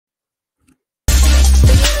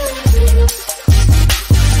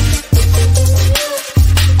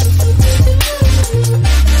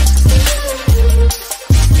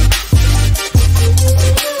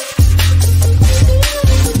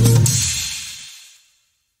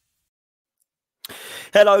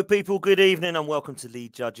Hello, people. Good evening and welcome to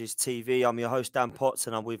Lead Judges TV. I'm your host, Dan Potts,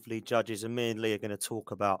 and I'm with Lead Judges. And me and Lee are going to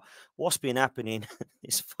talk about what's been happening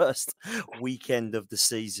this first weekend of the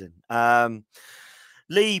season.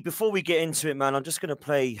 Lee, before we get into it, man, I'm just going to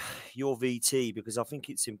play your VT because I think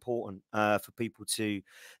it's important for people to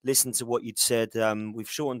listen to what you'd said.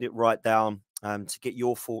 We've shortened it right down to get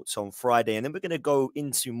your thoughts on Friday. And then we're going to go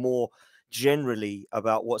into more generally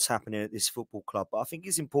about what's happening at this football club. But I think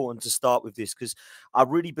it's important to start with this because I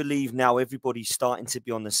really believe now everybody's starting to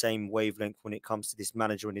be on the same wavelength when it comes to this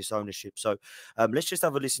manager and this ownership. So let's just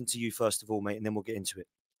have a listen to you first of all, mate, and then we'll get into it.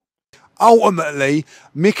 Ultimately,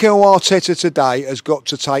 Mikel Arteta today has got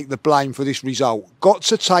to take the blame for this result. Got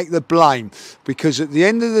to take the blame because at the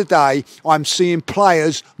end of the day, I'm seeing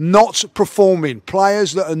players not performing.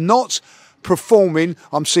 Players that are not performing.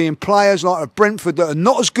 I'm seeing players like Brentford that are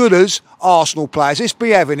not as good as Arsenal players. Let's be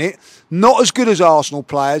having it. Not as good as Arsenal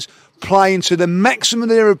players, playing to the maximum of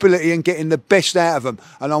their ability and getting the best out of them.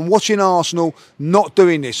 And I'm watching Arsenal not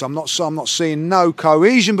doing this. I'm not seeing no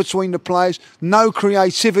cohesion between the players, no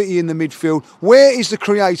creativity in the midfield. Where is the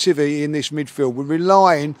creativity in this midfield? We're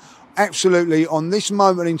relying absolutely on this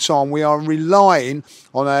moment in time. We are relying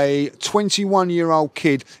on a 21-year-old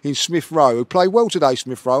kid in Smith Rowe who played well today,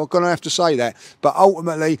 Smith Rowe. I'm going to have to say that. But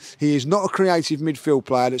ultimately, he is not a creative midfield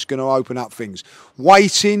player that's going to open up things.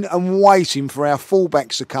 Waiting and waiting for our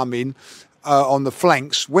fullbacks to come in on the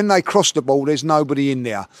flanks. When they cross the ball, there's nobody in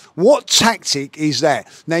there. What tactic is that?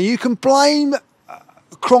 Now, you can blame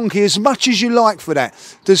Kroenke as much as you like for that.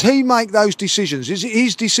 Does he make those decisions? Is it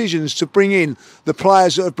his decisions to bring in the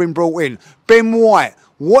players that have been brought in? Ben White,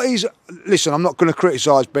 listen, I'm not going to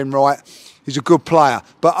criticise Ben White. He's a good player.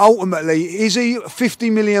 But ultimately, is he a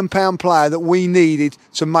 £50 million player that we needed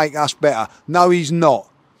to make us better? No, he's not.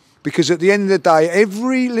 Because at the end of the day,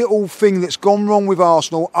 every little thing that's gone wrong with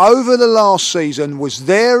Arsenal over the last season was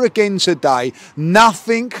there again today.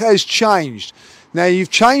 Nothing has changed. Now,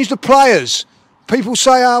 you've changed the players. People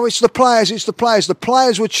say, oh, it's the players, it's the players. The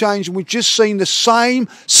players were changed and we've just seen the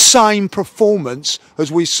same performance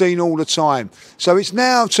as we've seen all the time. So it's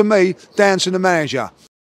now, to me, down to the manager.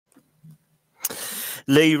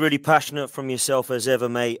 Lee, really passionate from yourself as ever,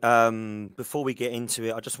 mate. Before we get into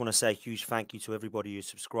it, I just want to say a huge thank you to everybody who's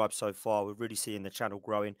subscribed so far. We're really seeing the channel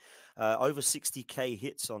growing. Over 60k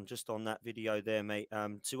hits on that video there, mate.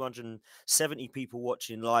 270 people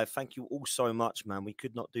watching live. Thank you all so much, man. We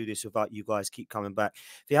could not do this without you guys. Keep coming back.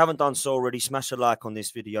 If you haven't done so already, smash a like on this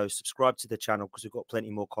video. Subscribe to the channel because we've got plenty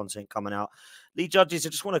more content coming out. Lead Judges, I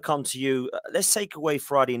just want to come to you. Let's take away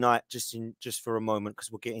Friday night just for a moment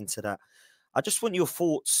because we'll get into that. I just want your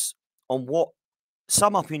thoughts on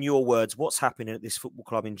sum up in your words, what's happening at this football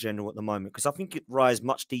club in general at the moment, because I think it rises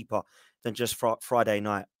much deeper than just Friday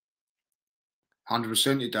night.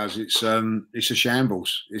 100% it does. It's a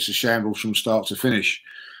shambles. It's a shambles from start to finish.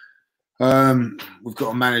 We've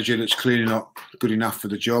got a manager that's clearly not good enough for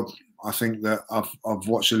the job. I think that I've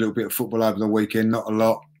watched a little bit of football over the weekend, not a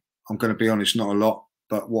lot. I'm going to be honest, not a lot.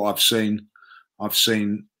 But what I've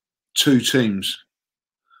seen two teams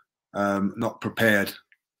not prepared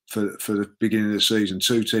for the beginning of the season.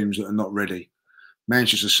 Two teams that are not ready.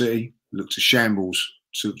 Manchester City looked a shambles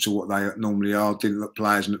to what they normally are. Didn't look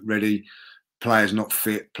players not ready, players not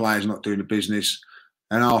fit, players not doing the business.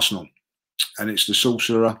 And Arsenal, and it's the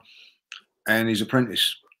sorcerer and his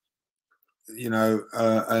apprentice. You know,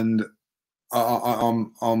 and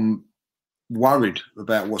I'm worried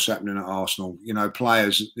about what's happening at Arsenal. You know,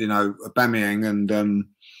 players, you know, Aubameyang and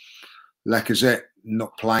Lacazette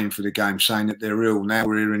not playing for the game, saying that they're ill. Now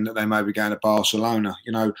we're hearing that they may be going to Barcelona.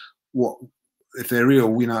 You know, what if they're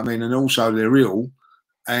ill? You know what I mean? And also they're ill,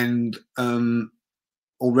 and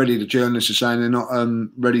already the journalists are saying they're not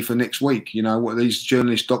ready for next week. You know, what are these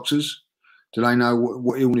journalist doctors? Do they know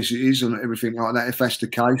what illness it is and everything like that? If that's the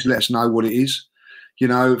case, let us know what it is. You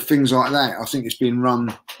know, things like that. I think it's been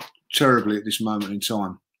run terribly at this moment in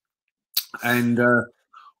time. And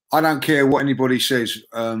I don't care what anybody says.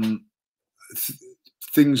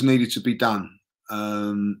 Things needed to be done.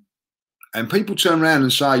 And people turn around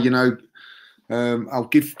and say, you know, I'll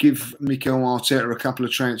give Mikel Arteta a couple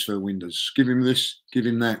of transfer windows. Give him this, give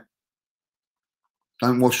him that.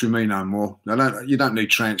 Don't wash with me no more. You don't need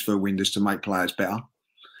transfer windows to make players better.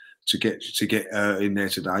 To get in there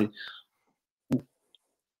today.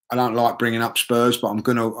 I don't like bringing up Spurs, but I'm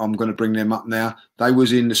gonna bring them up now. They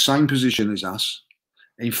was in the same position as us.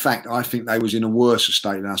 In fact, I think they was in a worse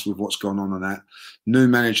state than us with what's gone on and that. New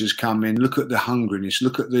managers come in. Look at the hungriness.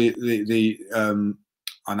 Look at the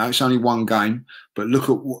I know it's only one game, but look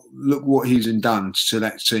what he's done to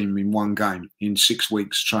that team in one game, in 6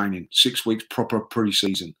 weeks training, 6 weeks proper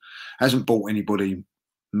pre-season. Hasn't bought anybody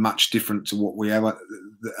much different to what we have,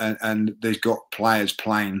 and there's got players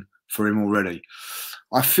playing for him already.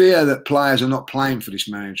 I fear that players are not playing for this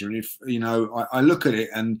manager, and if I look at it,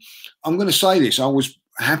 and I'm going to say this: I was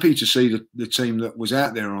happy to see the team that was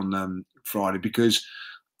out there on Friday, because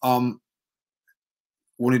wanted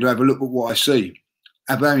to have a look at what I see.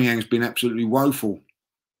 Aubameyang's been absolutely woeful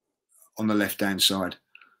on the left-hand side.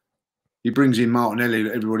 He brings in Martinelli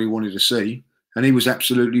that everybody wanted to see, and he was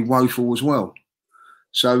absolutely woeful as well.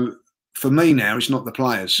 So for me now, it's not the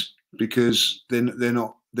players, because they're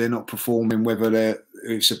not performing. Whether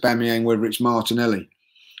it's Aubameyang, whether it's Martinelli,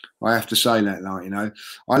 I have to say that.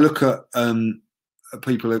 I look at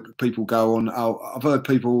people go on. I've heard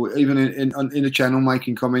people even in the channel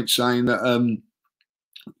making comments saying that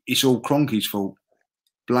it's all Kroenke's fault,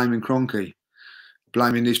 blaming Kroenke,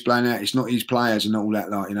 blaming this, blaming that. It's not his players and all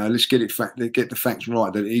that. Let's get the facts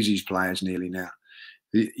right that it is his players nearly now.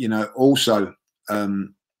 Also.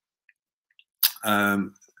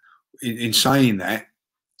 In saying that,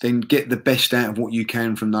 then get the best out of what you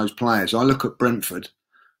can from those players. I look at Brentford,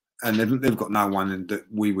 and they've got no one that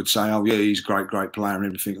we would say, oh yeah, he's a great player and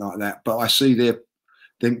everything like that. But I see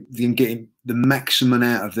them getting the maximum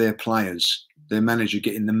out of their players. Their manager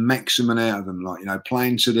getting the maximum out of them,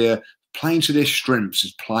 playing to their strengths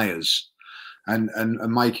as players, and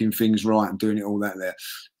making things right and doing it all that there.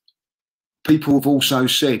 People have also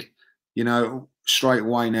said, straight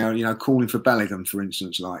away now, calling for Balogun, for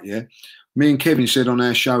instance, me and Kevin said on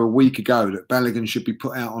our show a week ago that Balogun should be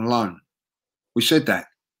put out on loan. We said that,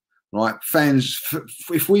 right? Fans,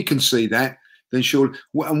 if we can see that, then sure.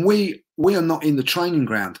 And we are not in the training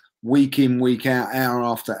ground week in, week out, hour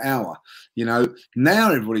after hour. Now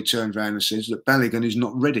everybody turns around and says that Balogun is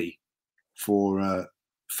not ready for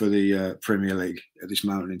the Premier League at this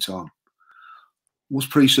moment in time. What's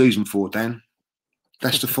pre-season for, Dan?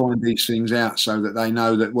 That's to find these things out so that they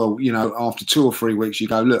know that, well, after 2 or 3 weeks, you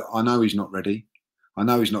go, look, I know he's not ready. I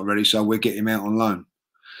know he's not ready, so we'll get him out on loan.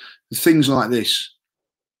 Things like this.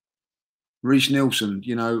 Reece Nelson,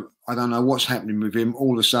 I don't know what's happening with him.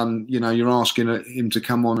 All of a sudden, you're asking him to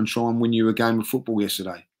come on and try and win you a game of football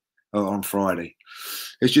yesterday or on Friday.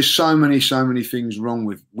 There's just so many things wrong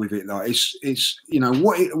with it. It's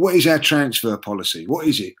what is our transfer policy? What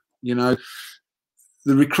is it?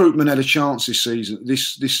 The recruitment had a chance this season,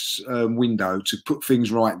 this window, to put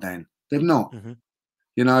things right, Dan. They've not.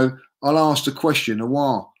 Mm-hmm. I'll ask the question,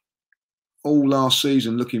 Awar, all last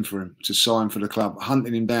season looking for him to sign for the club,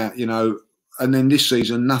 hunting him down, and then this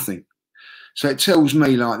season, nothing. So it tells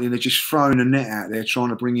me they're just throwing a net out there, trying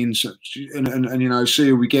to bring in such, and see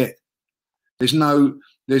who we get. There's no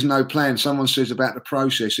plan. Someone says about the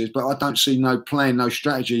processes, but I don't see no plan, no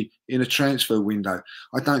strategy in a transfer window.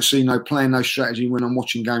 I don't see no plan, no strategy when I'm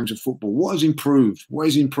watching games of football. What has improved? What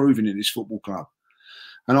is improving in this football club?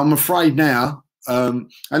 And I'm afraid now,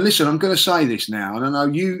 and listen, I'm going to say this now, and I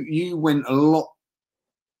know you went a lot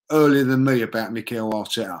earlier than me about Mikel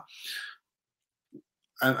Arteta.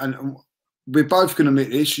 And we're both going to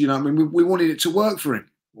admit this, we wanted it to work for him.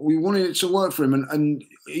 We wanted it to work for him, and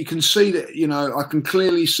you can see that, I can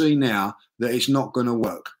clearly see now that it's not going to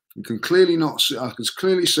work. I can clearly see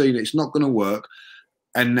that it's not going to work,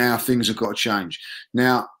 and now things have got to change.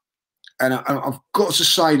 Now, and I've got to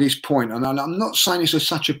say this point, and I'm not saying it's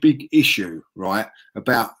such a big issue, right,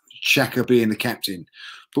 about Xhaka being the captain,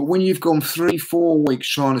 but when you've gone 3-4 weeks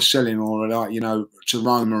trying to sell him, or to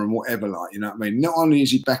Roma and whatever, not only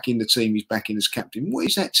is he back in the team, he's back in as captain. What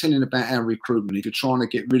is that telling about our recruitment? If you're trying to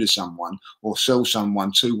get rid of someone or sell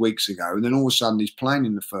someone 2 weeks ago, and then all of a sudden he's playing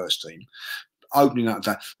in the first team, opening up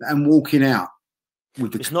that and walking out.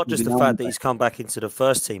 It's not just the fact that he's come back into the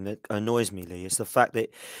first team that annoys me, Lee. It's the fact that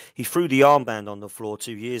he threw the armband on the floor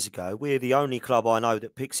 2 years ago. We're the only club I know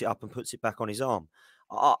that picks it up and puts it back on his arm.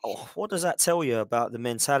 What does that tell you about the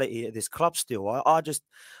mentality of this club still? I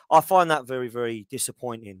find that very, very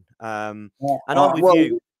disappointing. And I'm with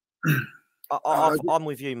you. I'm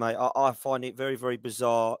with you, mate. I find it very, very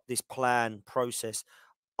bizarre, this plan process.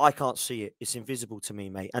 I can't see it. It's invisible to me,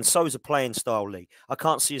 mate. And so is a playing style, Lee. I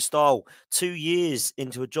can't see a style 2 years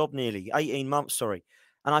into a job, nearly 18 months, sorry.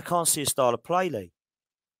 And I can't see a style of play, Lee.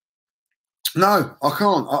 No, I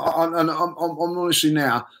can't. I'm honestly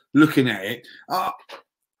now looking at it. I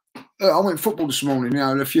went football this morning,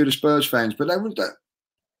 a few of the Spurs fans, but they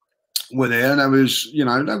were there, and they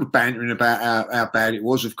were bantering about how bad it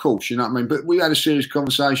was, of course, you know what I mean? But we had a serious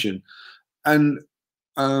conversation, and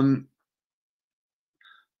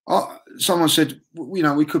someone said,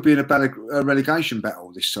 we could be in a relegation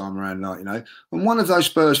battle this time around, And one of those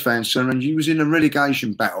Spurs fans turned around, he was in a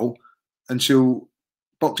relegation battle until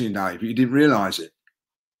Boxing Day, but you didn't realise it.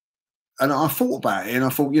 And I thought about it, and I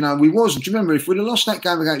thought, you know, we wasn't. Do you remember, if we'd have lost that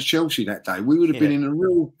game against Chelsea that day, we would have been in a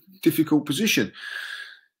real difficult position.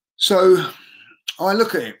 So I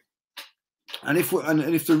look at it, and if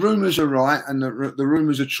the rumours are right, and the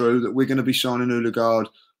rumours are true that we're going to be signing Odegaard,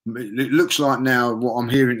 it looks like now what I'm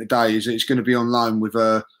hearing today is that it's going to be on loan with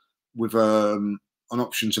an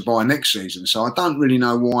option to buy next season. So I don't really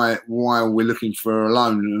know why we're looking for a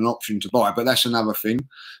loan and an option to buy, but that's another thing.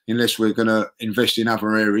 Unless we're going to invest in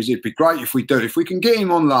other areas, it'd be great if we do. If we can get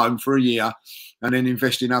him on loan for a year and then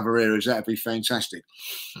invest in other areas, that'd be fantastic.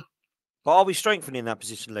 But are we strengthening that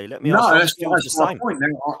position, Lee? Let me ask. No, that's my point.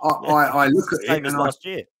 Now I look at it, same as last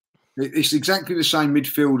year. It's exactly the same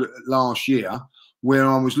midfield last year, where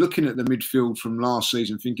I was looking at the midfield from last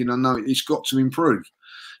season, thinking, I know it's got to improve,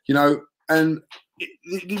 you know. And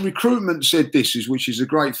the recruitment said which is a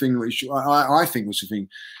great thing, which I think was the thing.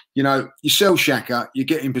 You know, you sell Xhaka, you're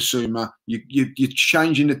getting Basuma, you're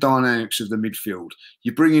changing the dynamics of the midfield.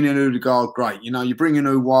 You're bringing in Odegaard, great. You know, you're bringing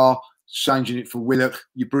Uwar, changing it for Willock.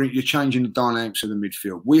 You're changing the dynamics of the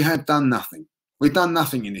midfield. We have done nothing. We've done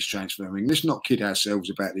nothing in this transfer window. Let's not kid ourselves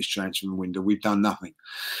about this transfer window. We've done nothing.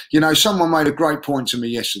 You know, someone made a great point to me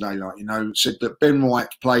yesterday, like, you know, said that Ben White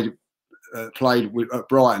played at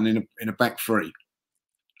Brighton in a back three,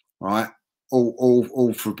 right?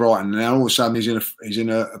 All for Brighton. And now all of a sudden he's in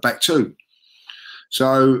a back two.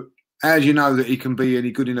 So how do you know that he can be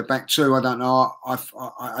any good in a back two? I don't know.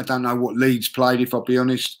 I don't know what Leeds played, if I'll be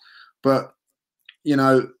honest. But, you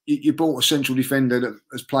know, you bought a central defender that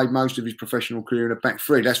has played most of his professional career in a back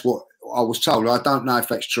three. That's what I was told. I don't know if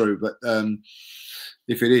that's true, but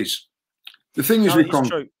if it is. The thing is,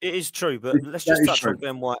 it is true, but let's just touch on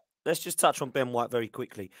Ben White. Let's just touch on Ben White very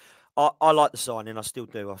quickly. I like the signing. I still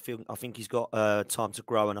do. I think he's got time to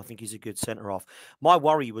grow, and I think he's a good centre half. My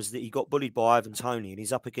worry was that he got bullied by Ivan Toney, and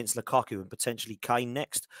he's up against Lukaku and potentially Kane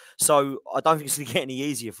next. So I don't think it's going to get any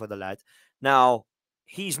easier for the lad. Now,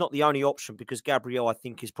 he's not the only option, because Gabriel, I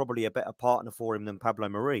think, is probably a better partner for him than Pablo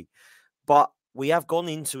Mari. But we have gone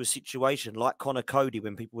into a situation like Connor Cody,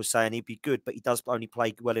 when people were saying he'd be good, but he does only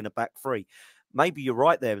play well in a back three. Maybe you're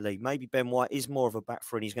right there, Lee. Maybe Ben White is more of a back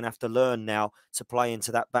three, and he's going to have to learn now to play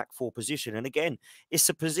into that back four position. And again, it's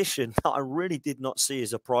a position that I really did not see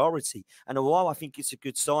as a priority. And while I think it's a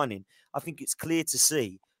good signing, I think it's clear to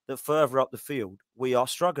see that further up the field, we are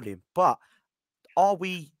struggling. But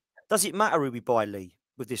does it matter who we buy, Lee,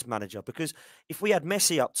 with this manager? Because if we had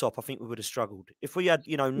Messi up top, I think we would have struggled. If we had,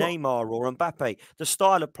 you know, Neymar or Mbappe, the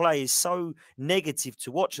style of play is so negative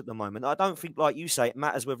to watch at the moment. I don't think, like you say, it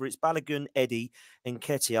matters whether it's Balogun, Eddie,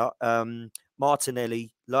 Nketiah,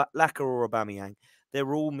 Martinelli, Laka or Aubameyang.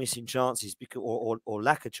 They're all missing chances or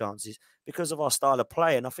lack of chances because of our style of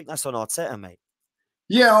play. And I think that's on Arteta, mate.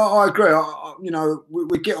 Yeah, I agree. You know,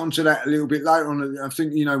 we get onto that a little bit later on. I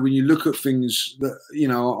think, you know, when you look at things that, you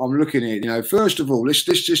know, I'm looking at, you know, first of all, let's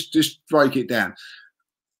just break it down.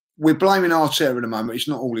 We're blaming Arteta at the moment. It's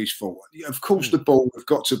not all his fault. Of course, the ball have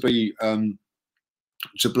got to be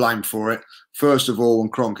to blame for it. First of all, on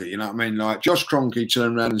Kroenke, you know what I mean? Like, Josh Kroenke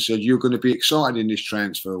turned around and said, "You're going to be excited in this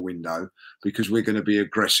transfer window because we're going to be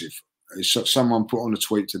aggressive." Someone put on a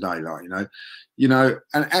tweet today, like, you know,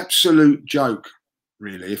 an absolute joke.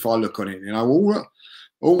 Really, if I look on it, you know, all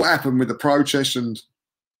what happened with the protests and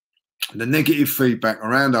the negative feedback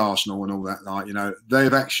around Arsenal and all that, like, you know,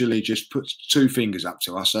 they've actually just put two fingers up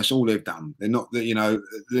to us. That's all they've done. They're not, you know,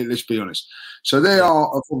 let's be honest. So they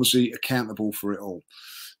are obviously accountable for it all.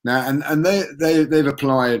 Now, and they've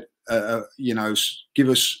applied, you know, give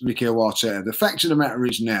us Mikel Arteta. The fact of the matter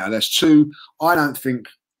is now, there's two. I don't think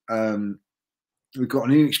we've got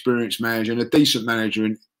an inexperienced manager and a decent manager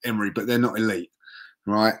in Emery, but they're not elite.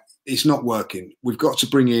 Right, it's not working. We've got to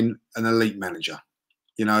bring in an elite manager,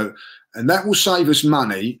 you know, and that will save us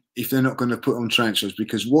money if they're not going to put on transfers,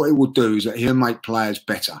 because what it will do is that he'll make players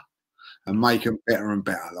better and make them better and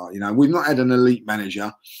better. Like, you know, we've not had an elite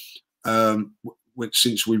manager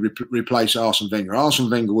since we replaced Arsene Wenger. Arsene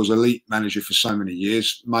Wenger was elite manager for so many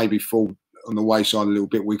years, maybe fall on the wayside a little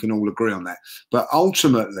bit. We can all agree on that, but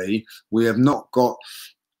ultimately we have not got.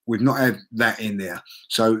 We've not had that in there.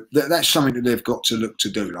 So that's something that they've got to look to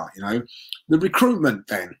do. Like, you know, the recruitment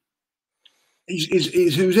then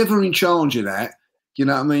is who's ever in charge of that, you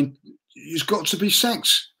know what I mean, it's got to be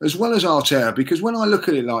sacked as well as Arteta. Because when I look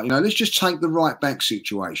at it, like, you know, let's just take the right back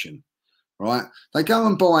situation, right? They go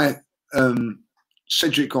and buy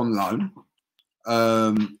Cedric on loan,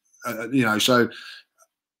 you know, so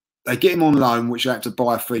they get him on loan, which they have to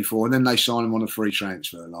buy a fee for, and then they sign him on a free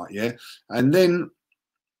transfer, like, yeah. And then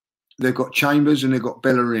they've got Chambers and they've got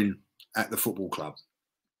Bellerin at the football club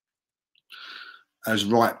as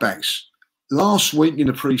right backs. last week in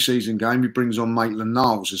a pre-season game, he brings on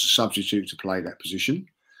Maitland-Niles as a substitute to play that position,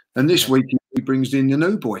 and this week he brings in the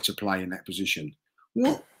new boy to play in that position.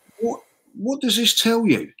 What does this tell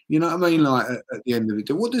you? You know what I mean? Like at the end of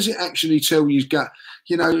it, what does it actually tell you?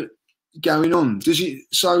 You know, going on? Does it?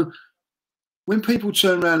 So when people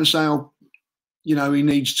turn around and say, "Oh, you know, he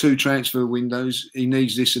needs 2 transfer windows, he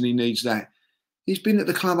needs this and he needs that," he's been at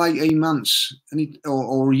the club 18 months and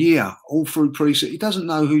or a year, all through pre-season. He doesn't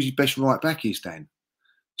know who his best right back is, Dan.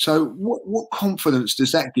 So what confidence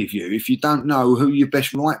does that give you if you don't know who your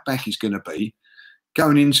best right back is going to be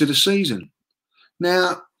going into the season?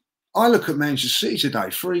 Now, I look at Manchester City today,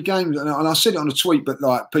 3 games, and I said it on a tweet, but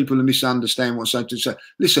like people misunderstand what I'm saying.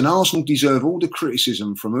 Listen, Arsenal deserve all the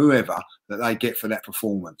criticism from whoever that they get for that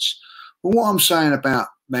performance. But what I'm saying about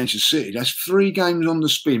Manchester City, that's 3 games on the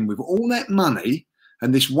spin with all that money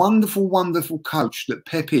and this wonderful, wonderful coach that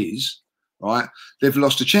Pep is, right? They've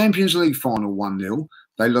lost the Champions League final 1-0.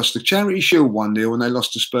 They lost the Charity Shield 1-0 and they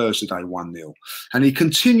lost to Spurs today 1-0. And he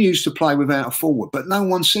continues to play without a forward, but no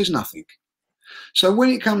one says nothing. So when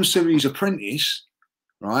it comes to his apprentice,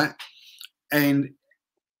 right, and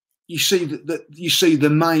you see that you see the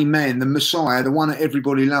main man, the Messiah, the one that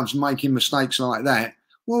everybody loves, making mistakes like that,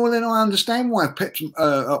 well, then I understand why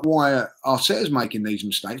why Arteta's making these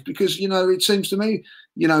mistakes, because, you know, it seems to me,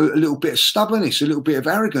 you know, a little bit of stubbornness, a little bit of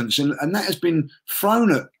arrogance, and that has been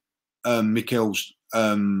thrown at Mikel's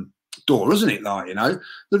door, isn't it? Like, you know,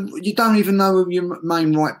 you don't even know who your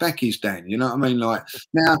main right back is, Dan. You know what I mean? Like,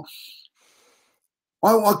 now,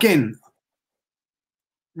 again,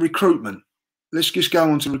 recruitment. Let's just go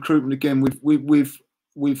on to recruitment again with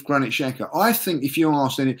Granit Xhaka. I think if you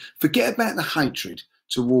ask any, forget about the hatred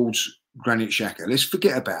towards Granit Xhaka. Let's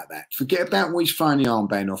forget about that. Forget about what he's throwing the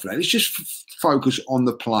armband off. Let's just focus on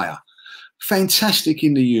the player. Fantastic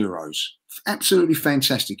in the Euros. Absolutely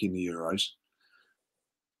fantastic in the Euros.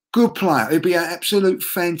 Good player. He'd be an absolute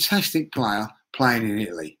fantastic player playing in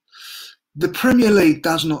Italy. The Premier League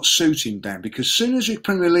does not suit him, Dan, because as soon as the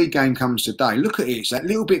Premier League game comes today, look at it, it's that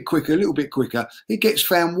little bit quicker, it gets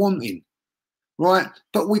found wanting, right?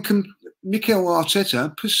 But Mikel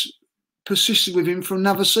Arteta persisted with him for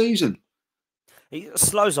another season. He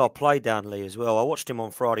slows our play down, Lee, as well. I watched him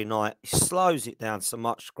on Friday night. He slows it down so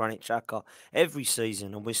much, Granit Xhaka, every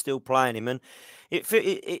season, and we're still playing him. And it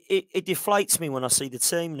deflates me when I see the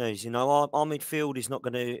team news. You know, our midfield is not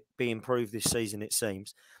going to be improved this season, it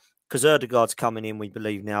seems, because Erdegaard's coming in, we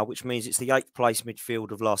believe now, which means it's the 8th place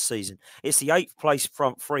midfield of last season. It's the 8th place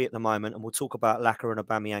front 3 at the moment, and we'll talk about Laka and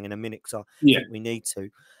Aubameyang in a minute, because I think we need to.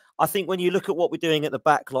 I think when you look at what we're doing at the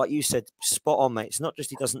back, like you said, spot on, mate. It's not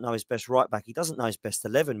just he doesn't know his best right back. He doesn't know his best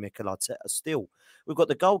 11, Mikel Arteta, still. We've got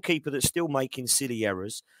the goalkeeper that's still making silly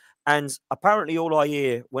errors. And apparently all I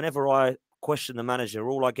hear, whenever I question the manager,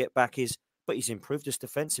 all I get back is, but he's improved us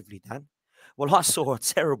defensively, Dan. Well, I saw a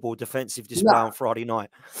terrible defensive display on Friday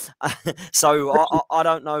night. So I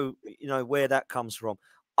don't know, you know, where that comes from.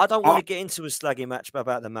 I don't want to get into a slaggy match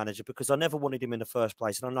about the manager, because I never wanted him in the first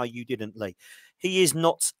place. And I know you didn't, Lee. He is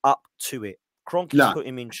not up to it. Kroenke's put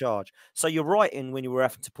him in charge. So you're right in when you were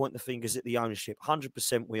having to point the fingers at the ownership.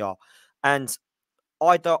 100% we are. And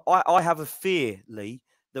I have a fear, Lee,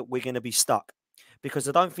 that we're going to be stuck, because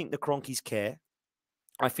I don't think the Kroenkes care.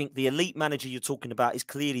 I think the elite manager you're talking about is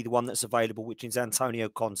clearly the one that's available, which is Antonio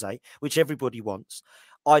Conte, which everybody wants.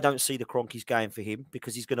 I don't see the Kroenkes going for him,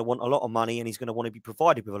 because he's going to want a lot of money, and he's going to want to be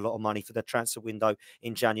provided with a lot of money for the transfer window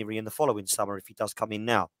in January and the following summer if he does come in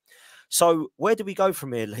now. So where do we go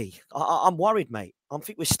from here, Lee? I'm worried, mate. I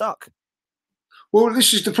think we're stuck. Well,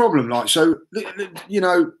 this is the problem. Like, so, you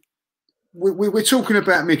know, we're talking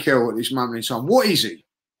about Mikel at this moment in time. What is he?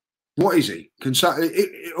 What is he?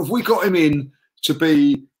 Have we got him in to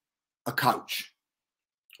be a coach?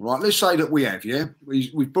 Right, let's say that we have, yeah?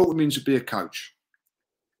 We've brought him in to be a coach.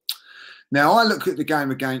 Now, I look at the game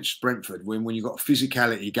against Brentford when you've got a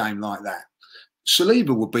physicality game like that.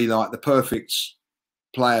 Saliba would be like the perfect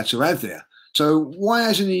player to have there. So why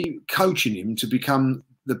hasn't he coaching him to become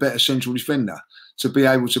the better central defender, to be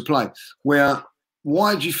able to play?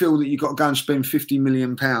 Why do you feel that you've got to go and spend £50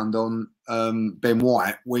 million on Ben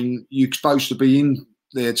White when you're supposed to be in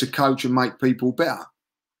there to coach and make people better?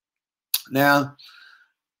 Now,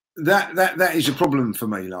 that is a problem for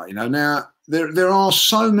me. Like, you know, now there are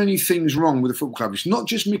so many things wrong with the football club. It's not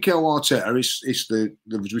just Mikel Arteta. It's the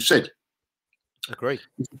as we've said. Agree.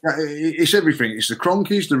 It's everything. It's the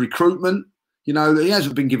Kroenkes, the recruitment. You know, he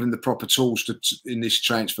hasn't been given the proper tools in this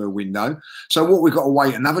transfer window. So what, we've got to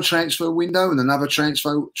wait another transfer window and another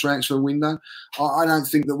transfer window? I don't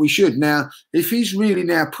think that we should. Now, if he's really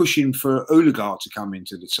now pushing for Odegaard to come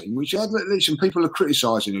into the team, which listen, people are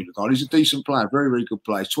criticising Odegaard. He's a decent player, very, very good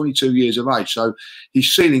player. He's 22 years of age, so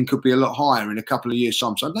his ceiling could be a lot higher in a couple of years'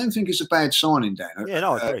 time. So I don't think it's a bad signing, Dan. Yeah,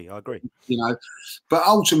 no, I agree. I agree. You know, but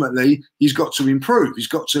ultimately he's got to improve. He's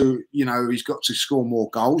got to, you know, he's got to score more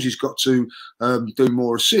goals. He's got to do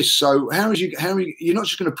more assists. So you're not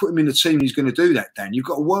just going to put him in the team. He's going to do that, Dan. You've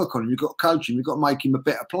got to work on him. You've got to coach him. You've got to make him a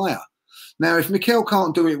better player. Now, if Mikel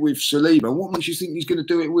can't do it with Saliba, what makes you think he's going to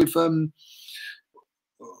do it with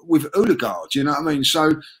Odegaard? You know what I mean?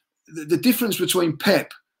 So the difference between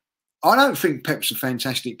Pep, I don't think Pep's a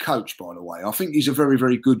fantastic coach, by the way. I think he's a very,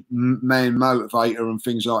 very good man motivator and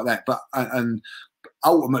things like that. But and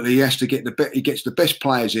ultimately, he has to get he gets the best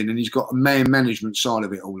players in, and he's got a man management side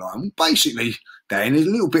of it all. And basically, Dan, is a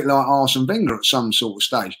little bit like Arsene Wenger at some sort of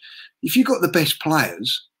stage. If you've got the best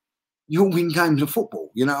players, you'll win games of football.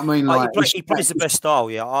 You know what I mean? Like, he plays the best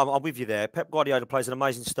style. Yeah, I'm with you there. Pep Guardiola plays an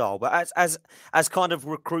amazing style, but as kind of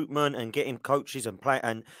recruitment and getting coaches and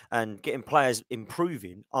getting players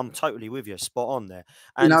improving, I'm totally with you. Spot on there.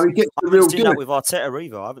 And you know, he gets I haven't seen that with Arteta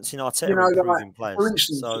either. I haven't seen Arteta improving players. For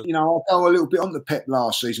instance, so, you know, I'll go a little bit on the Pep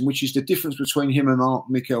last season, which is the difference between him and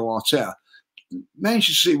Mikel Arteta.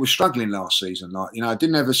 Manchester City was struggling last season. Like, you know,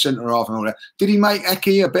 didn't have a centre half and all that. Did he make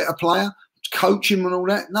Ake a better player? Coach him and all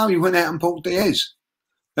that? No, he went out and bought Diaz.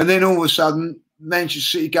 And then all of a sudden,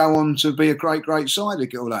 Manchester City go on to be a great, great side.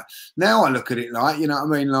 All that. Now I look at it like, you know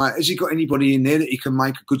what I mean? Like, has he got anybody in there that he can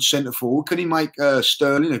make a good centre forward? Can he make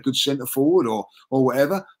Sterling a good centre forward or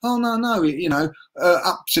whatever? Oh, no. You know,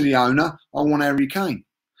 up to the owner, I want Harry Kane.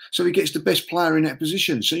 So he gets the best player in that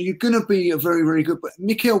position. So you're going to be a very, very good. But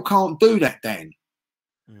Mikel can't do that, Dan.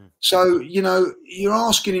 So, you know, you're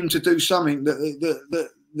asking him to do something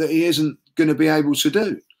that he isn't going to be able to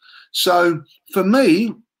do. So for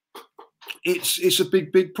me, it's a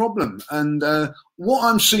big, big problem. And what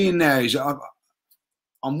I'm seeing now is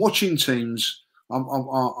I'm watching teams.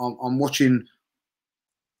 I'm watching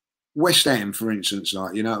West Ham, for instance.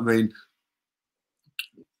 Like, you know what I mean?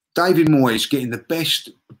 David Moyes getting the best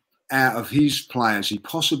out of his players he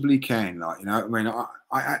possibly can. Like, you know what I mean?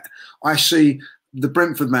 I see the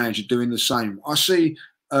Brentford manager doing the same. I see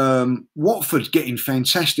Watford getting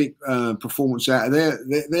fantastic performance out of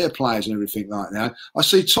their players and everything like that. I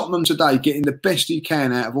see Tottenham today getting the best he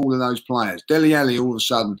can out of all of those players. Dele Alli all of a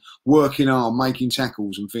sudden working hard, making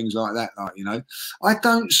tackles and things like that. Like, you know, I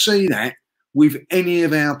don't see that with any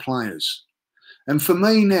of our players. And for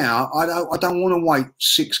me now, I don't want to wait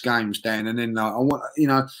 6 games, Dan, and then I want, you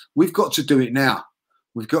know, we've got to do it now.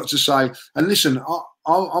 We've got to say, and listen,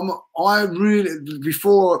 I really,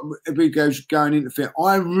 before we going into it,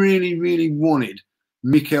 I really, really wanted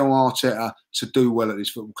Mikel Arteta to do well at this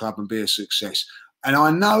football club and be a success. And I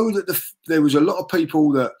know that there was a lot of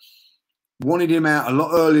people that wanted him out a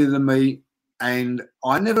lot earlier than me, and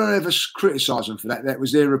I never ever criticised them for that. That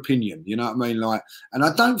was their opinion, you know what I mean? Like, and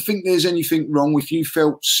I don't think there's anything wrong if you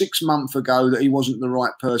felt 6 months ago that he wasn't the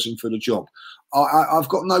right person for the job. I've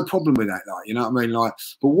got no problem with that, like, you know what I mean? Like,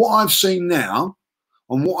 but what I've seen now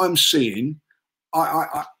and what I'm seeing,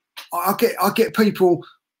 I get people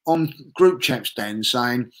on group chats, Dan,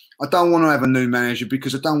 saying, I don't want to have a new manager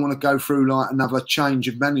because I don't want to go through like another change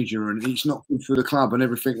of manager and it's not good for the club and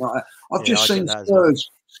everything like that. I've just seen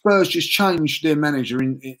Spurs just change their manager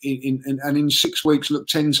and in 6 weeks look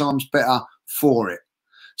 10 times better for it.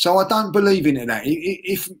 So I don't believe in that.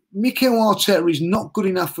 If Mikel Arteta is not good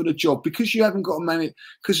enough for the job because you haven't got a manager,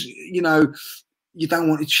 because, you know, you don't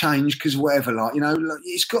want to change because whatever, like, you know,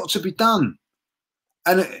 it's got to be done.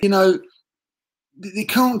 And, you know, it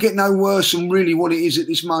can't get no worse than really what it is at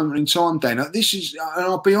this moment in time, Dan. This is, and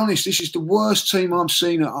I'll be honest, this is the worst team I've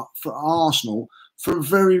seen for Arsenal for a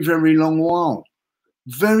very, very long while.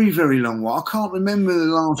 Very, very long while. I can't remember the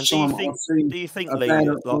last time I've seen a bad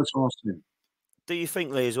Arsenal. Do you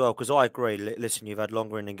think, Lee, as well? Because I agree. Listen, you've had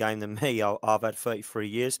longer in the game than me. I've had 33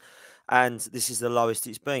 years, and this is the lowest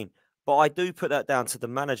it's been. But I do put that down to the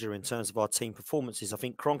manager in terms of our team performances. I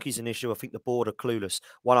think Kroenke's an issue. I think the board are clueless,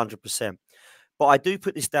 100%. But I do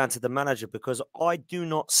put this down to the manager because I do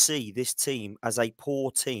not see this team as a poor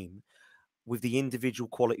team with the individual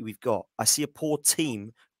quality we've got. I see a poor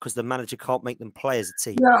team because the manager can't make them play as a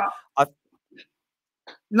team. Yeah.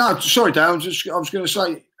 No, sorry, Dale. I was going to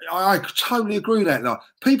say, I totally agree with that. Like,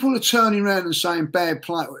 people are turning around and saying bad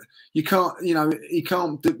play. You can't, you know, you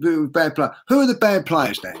can't do bad play. Who are the bad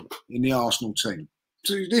players then in the Arsenal team?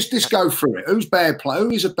 So let's go through it. Who's bad player?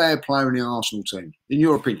 Who is a bad player in the Arsenal team, in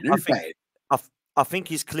your opinion? Who's bad? I I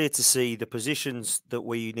think it's clear to see the positions that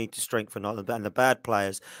we need to strengthen and the bad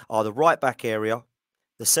players are the right back area,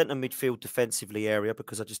 the centre midfield defensively area,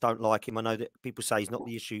 because I just don't like him. I know that people say he's not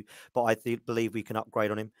the issue, but I believe we can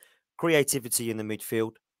upgrade on him. Creativity in the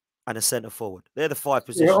midfield and a centre forward. They're the 5 Yeah,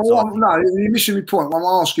 positions I think. no, you're missing my point. I'm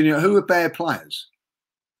asking you, who are bad players?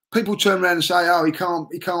 People turn around and say, "Oh, he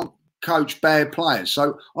can't coach bad players."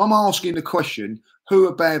 So I'm asking the question: who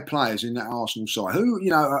are bad players in that Arsenal side?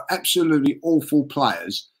 Who, are absolutely awful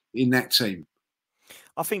players in that team?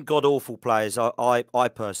 I think god awful players. I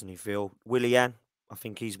personally feel Willian. I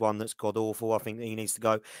think he's one that's god awful. I think that he needs to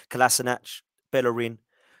go. Kolasinac, Bellerin,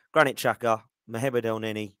 Granit Xhaka, Mohamed El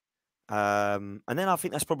Neni. And then I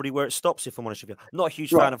think that's probably where it stops. If I'm honest with you, I'm not a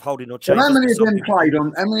huge Right. fan of holding or So changes. how many of them played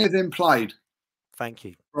on? How many of them played? Thank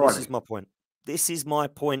you. Friday? This is my point. This is my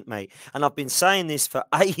point, mate. And I've been saying this for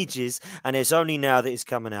ages, and it's only now that it's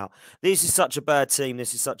coming out. This is such a bad team.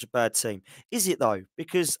 This is such a bad team. Is it, though?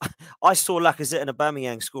 Because I saw Lacazette and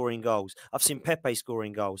Aubameyang scoring goals. I've seen Pepe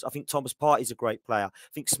scoring goals. I think Thomas Partey's a great player. I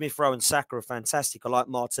think Smith Rowe and Saka are fantastic. I like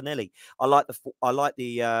Martinelli. I like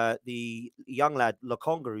the young lad,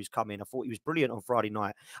 Lokonga, who's come in. I thought he was brilliant on Friday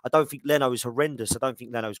night. I don't think Leno is horrendous. I don't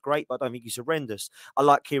think Leno's great, but I don't think he's horrendous. I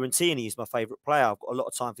like Kieran Tierney. He's my favourite player. I've got a lot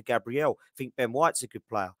of time for Gabriel. I think Ben White's a good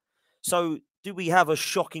player. So do we have a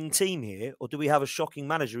shocking team here, or do we have a shocking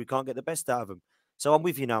manager who can't get the best out of them? So I'm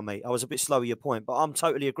with you now, mate. I was a bit slow at your point, but I'm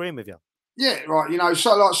totally agreeing with you. Yeah, right. I'm just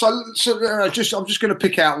going to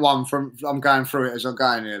pick out one from. I'm going through it as I'm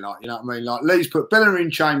going here. Like, you know what I mean? Like, Lee's put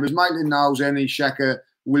Bellerin, Chambers, Maitland-Niles, Ennie, Xhaka,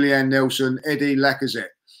 Willian, Nelson, Eddie, Lacazette.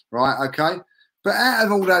 Right, okay. But out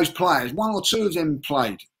of all those players, 1 or 2 of them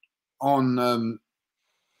played on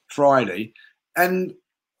Friday, and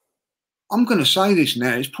I'm going to say this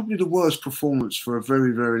now, it's probably the worst performance for a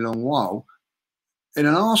very, very long while in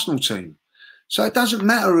an Arsenal team. So it doesn't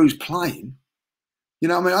matter who's playing. You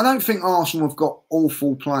know what I mean? I don't think Arsenal have got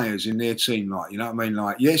awful players in their team, like, you know what I mean?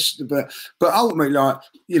 Like, yes, but ultimately, like,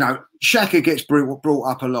 Xhaka gets brought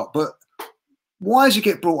up a lot. But why does he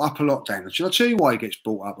get brought up a lot, Dan? Shall I tell you why he gets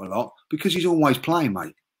brought up a lot? Because he's always playing,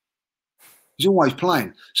 mate. He's always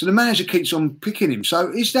playing. So the manager keeps on picking him.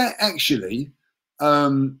 So is that actually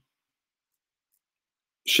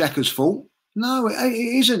Xhaka's fault? No, it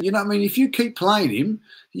isn't. You know what I mean? If you keep playing him,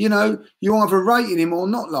 you're either rating him or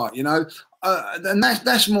not, like, and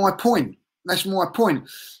that's my point. That's my point.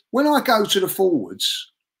 When I go to the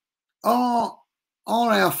forwards, are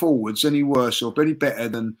our forwards any worse or any better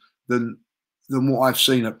than what I've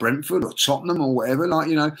seen at Brentford or Tottenham or whatever? Like,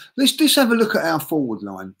 let's have a look at our forward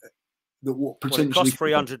line. That what potentially it costs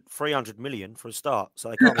 300 million for a start,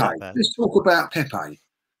 so they can't be that bad. Let's talk about Pepe,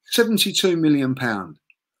 £72 million.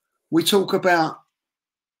 We talk about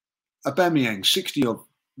Aubameyang, £60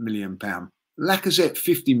 million. Lacazette,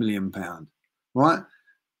 £50 million. Right?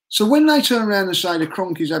 So when they turn around and say the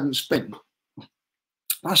Cronkies haven't spent,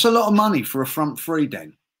 that's a lot of money for a front three,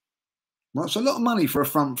 then. Right? It's a lot of money for a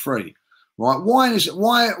front three. Right?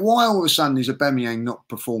 Why all of a sudden is Aubameyang not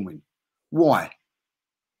performing? Why?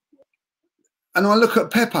 And I look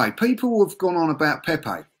at Pepe. People have gone on about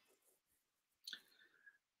Pepe.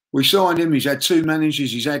 We signed him. He's had 2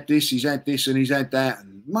 managers. He's had this, and he's had that.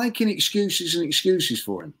 And making excuses and excuses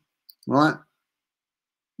for him, right?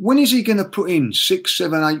 When is he going to put in 6,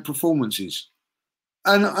 7, 8 performances?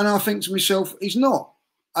 And I think to myself, he's not.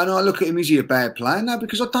 And I look at him, is he a bad player? No,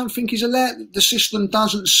 because I don't think he's allowed. The system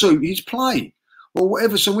doesn't suit his play or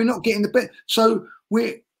whatever. So we're not getting the best. So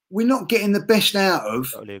we're not getting the best out of.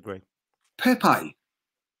 Totally agree. Pepe.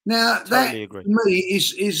 Now totally that agree. to me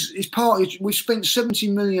is part of, we spent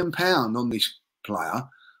 £70 million on this player.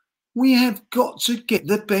 We have got to get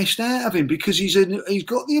the best out of him because he's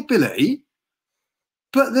got the ability,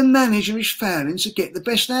 but the manager is failing to get the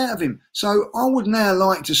best out of him. So I would now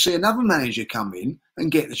like to see another manager come in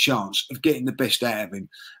and get the chance of getting the best out of him.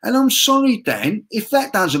 And I'm sorry, Dan, if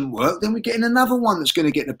that doesn't work, then we're getting another one that's going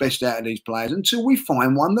to get the best out of these players until we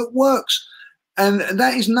find one that works. And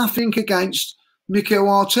that is nothing against Mikel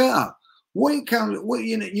Arteta.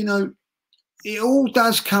 It all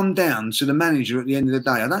does come down to the manager at the end of the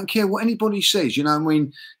day. I don't care what anybody says. You know what I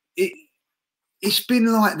mean? It's been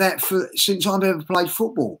like that since I've ever played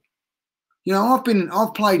football.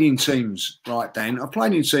 I've played in teams, right, Dan? I've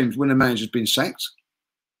played in teams when the manager's been sacked,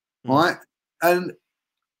 right? And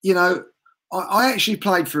I actually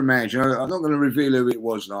played for a manager. I'm not going to reveal who it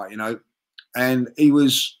was, like, and he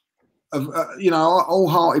was,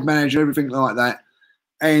 all-hearted manager, everything like that.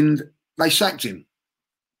 And they sacked him.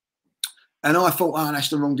 And I thought, oh, that's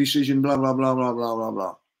the wrong decision, blah, blah, blah, blah, blah, blah,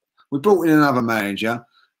 blah. We brought in another manager,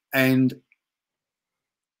 and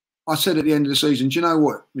I said at the end of the season, do you know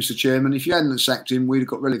what, Mr. Chairman, if you hadn't sacked him, we'd have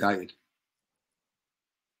got relegated.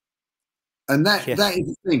 And that is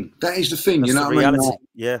the thing. That is the thing. That's you know the what I mean? reality. Like,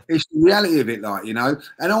 yeah. It's the reality of it, like, you know.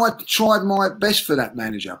 And I tried my best for that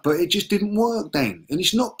manager, but it just didn't work then. And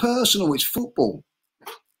it's not personal, it's football.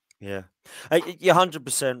 Yeah. You're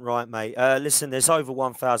 100% right, mate. Listen, there's over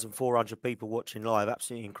 1,400 people watching live.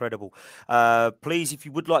 Absolutely incredible. Please, if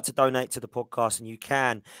you would like to donate to the podcast, and you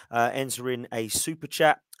can, enter in a super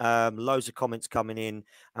chat. Loads of comments coming in,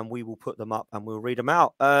 and we will put them up and we'll read them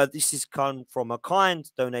out. This is come from a kind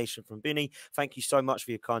donation from Binny. Thank you so much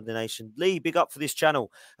for your kind donation. Lee, big up for this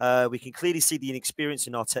channel. We can clearly see the inexperience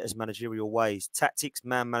in Arteta's managerial ways, tactics,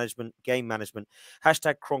 man management, game management.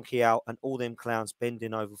 Hashtag Kroenke out and all them clowns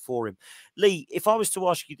bending over for him. Lee, if I was to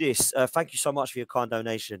ask you this, thank you so much for your kind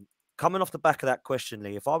donation. Coming off the back of that question,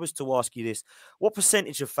 Lee, if I was to ask you this, what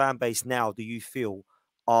percentage of fan base now do you feel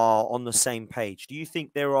are on the same page? Do you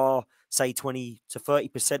think there are, say, 20 to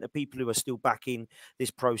 30% of people who are still backing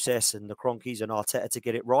this process and the Kroenkes and Arteta to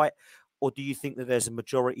get it right? Or do you think that there's a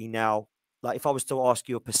majority now? Like, if I was to ask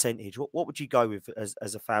you a percentage, what would you go with as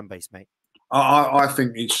a fan base, mate? I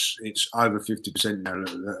think it's over 50% now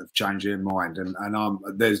that have changed their mind, and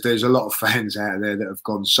there's a lot of fans out there that have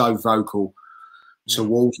gone so vocal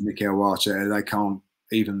towards Mikel Arteta they can't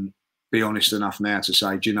even be honest enough now to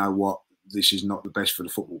say, do you know what, this is not the best for the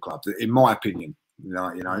football club, in my opinion.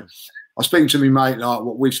 Like, you know, I was speaking to me mate, like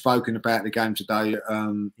what we've spoken about the game today,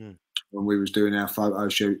 when we was doing our photo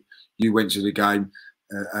shoot. You went to the game,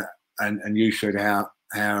 and you said how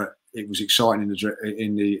it was exciting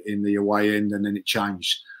in the away end, and then it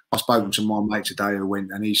changed. I spoke to my mate today who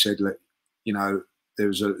went, and he said, look, you know,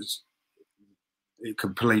 it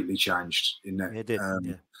completely changed in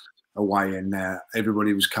that away end. Now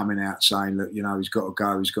everybody was coming out saying, look, you know, he's got to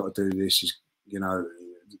go, he's got to do this. You know,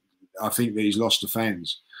 I think that he's lost the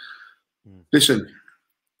fans. Listen,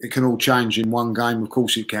 it can all change in one game. Of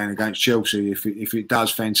course it can against Chelsea. If it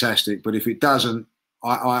does, fantastic. But if it doesn't,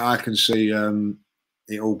 I can see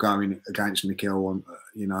it all going against Mikel on,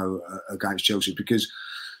 you know, against Chelsea, because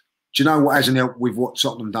do you know what hasn't helped with what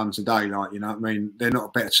Tottenham done today? Like, you know what I mean? They're not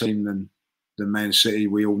a better team than Man City.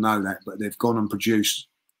 We all know that, but they've gone and produced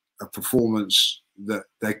a performance that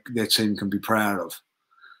their team can be proud of.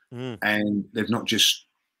 And they've not just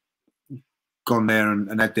gone there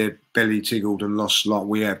and had their belly tickled and lost like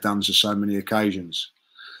we have done to so many occasions.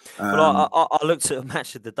 Well, I looked at a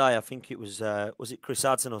match of the day. I think it was it Chris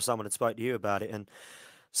Hudson or someone that spoke to you about it, and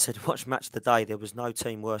said, watch match of the day. There was no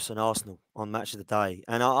team worse than Arsenal on match of the day.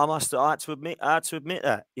 And I had to admit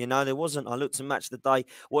that, you know, there wasn't. I looked at match of the day,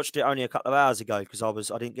 watched it only a couple of hours ago because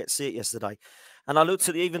I didn't get to see it yesterday. And I looked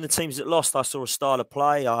at even the teams that lost. I saw a style of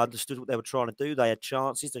play. I understood what they were trying to do. They had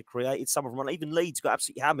chances. They created some of them. Even Leeds got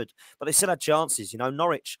absolutely hammered, but they still had chances. You know,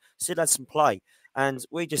 Norwich still had some play. And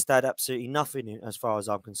we just had absolutely nothing as far as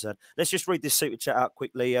I'm concerned. Let's just read this super chat out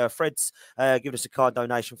quickly. Fred's given us a card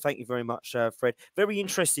donation. Thank you very much, Fred. Very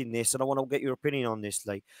interested in this, and I want to get your opinion on this,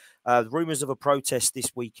 Lee. Rumours of a protest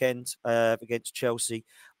this weekend against Chelsea.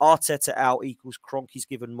 Arteta out equals Kroenke's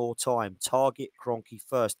given more time. Target Kroenke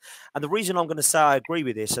first. And the reason I'm going to say I agree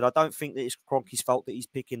with this, and I don't think that it's Kroenke's fault that he's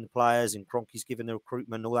picking the players and Kroenke's giving the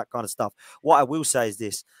recruitment and all that kind of stuff. What I will say is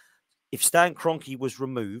this. If Stan Kroenke was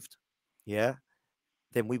removed,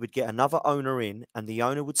 then we would get another owner in, and the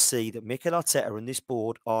owner would see that Mikel Arteta and this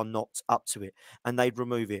board are not up to it, and they'd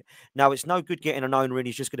remove it. Now, it's no good getting an owner in.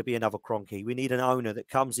 He's just going to be another Kroenke. We need an owner that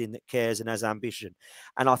comes in, that cares and has ambition.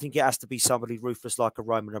 And I think it has to be somebody ruthless like a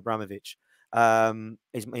Roman Abramovich,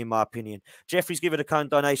 is in my opinion. Jeffrey's given a kind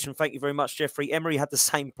donation. Thank you very much, Jeffrey. Emery had the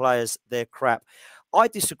same players. They're crap. I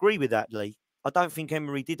disagree with that, Lee. I don't think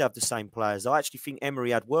Emery did have the same players. I actually think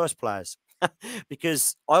Emery had worse players.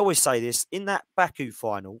 Because I always say this, in that Baku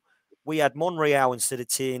final, we had Monreal instead of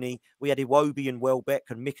Tierney. We had Iwobi and Welbeck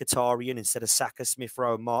and Mkhitaryan instead of Saka, Smith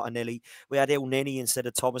Rowe and Martinelli. We had El Neni instead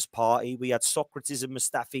of Thomas Partey. We had Socrates and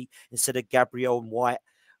Mustafi instead of Gabriel and White.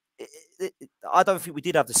 I don't think we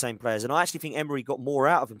did have the same players. And I actually think Emery got more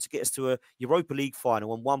out of him to get us to a Europa League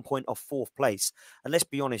final and 1 point off fourth place. And let's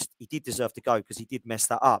be honest, he did deserve to go because he did mess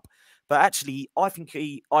that up. But actually, I think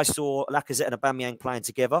I saw Lacazette and Aubameyang playing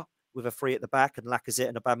together with a three at the back and Lacazette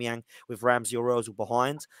and Aubameyang with Ramsey or Ozil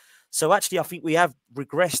behind. So actually, I think we have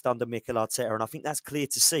regressed under Mikel Arteta, and I think that's clear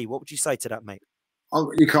to see. What would you say to that, mate?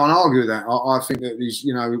 You can't argue with that. I think that these,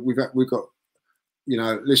 you know, we've got, you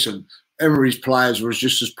know, listen, Emery's players were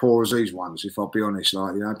just as poor as these ones, if I'll be honest,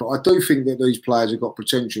 like, you know. But I do think that these players have got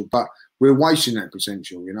potential, but we're wasting that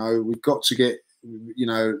potential. You know, we've got to get, you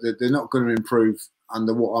know, they're not going to improve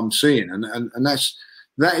under what I'm seeing, and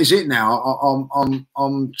that is it now.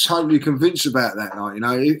 I'm totally convinced about that. Like, you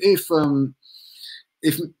know,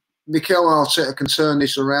 if Mikel Arteta can turn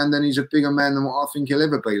this around, then he's a bigger man than what I think he'll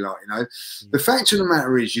ever be. Like, you know, the fact of the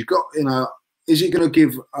matter is, you've got, you know, is it going to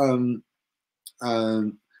give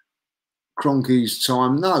Kroenke's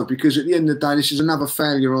time? No, because at the end of the day, this is another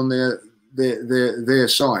failure on their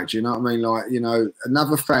side. You know what I mean? Like, you know,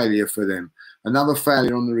 another failure for them, another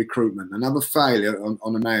failure on the recruitment, another failure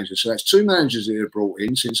on the manager. So that's two managers that they've brought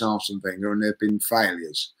in since Arsene Wenger, and they've been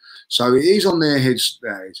failures. So it is on their heads.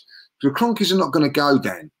 The Kroenkes are not going to go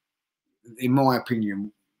down, in my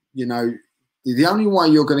opinion. You know, the only way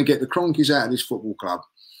you're going to get the Kroenkes out of this football club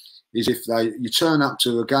is if you turn up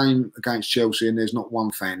to a game against Chelsea and there's not one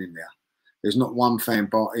fan in there. There's not one fan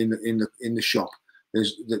in the shop.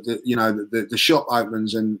 There's the shop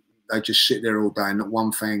opens and they just sit there all day and not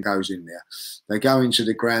one fan goes in there. They go into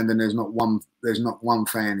the ground and there's not one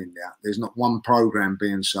fan in there. There's not one program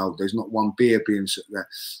being sold. There's not one beer being sold there.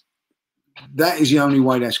 That is the only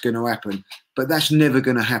way that's going to happen. But that's never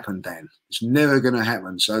going to happen, Dan. It's never going to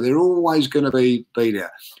happen. So they're always going to be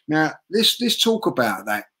there. Now, let's talk about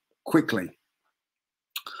that quickly.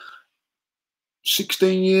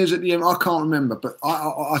 16 years at the end, I can't remember, but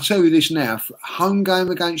I tell you this now: for a home game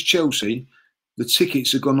against Chelsea, the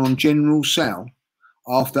tickets have gone on general sale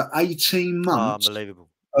after 18 months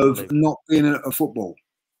of not being a football,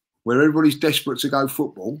 where everybody's desperate to go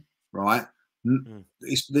football, right?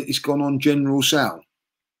 It's gone on general sale.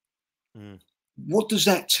 What does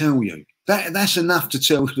that tell you? That's enough to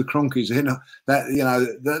tell the Kroenkes, you know,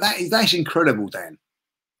 that's incredible, Dan.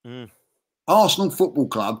 Arsenal Football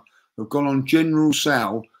Club have gone on general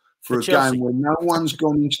sale for a game where no one's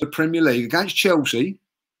gone into the Premier League against Chelsea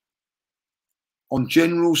on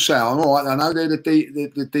general sale. All right, I know they're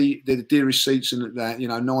the dearest seats and that, you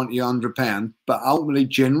know, £90, £100, but ultimately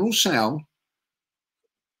general sale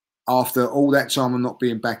after all that time of not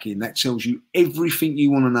being back in. That tells you everything you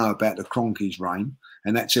want to know about the Kroenkes' reign,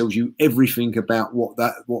 and that tells you everything about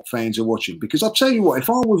what fans are watching. Because I'll tell you what, if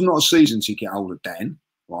I was not a season ticket holder, Dan,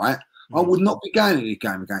 right, I would not be going to the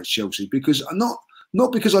game against Chelsea, because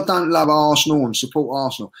not because I don't love Arsenal and support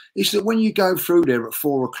Arsenal. It's that when you go through there at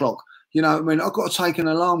 4 o'clock, you know, I mean, I've got to take an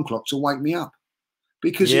alarm clock to wake me up,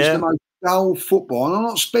 because it's the most dull football, and I'm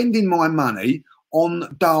not spending my money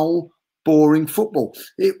on dull, boring football.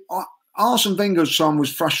 Arsene Wenger's time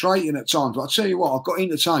was frustrating at times, but I tell you what, I got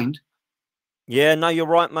entertained. Yeah, no, you're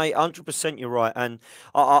right, mate. 100% you're right. And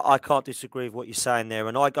I can't disagree with what you're saying there.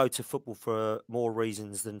 And I go to football for more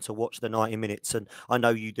reasons than to watch the 90 minutes. And I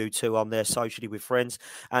know you do too. I'm there socially with friends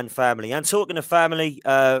and family. And talking to family,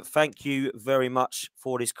 thank you very much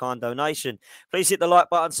for this kind donation. Please hit the like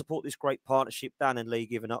button, support this great partnership. Dan and Lee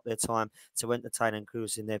giving up their time to entertain and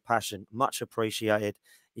cruise in their passion. Much appreciated.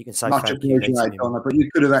 You can say much thank you, Connor, but you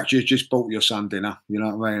could have actually just bought your son dinner. You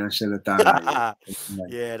know what I mean? Instead of donating.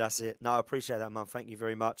 Yeah, that's it. No, I appreciate that, man. Thank you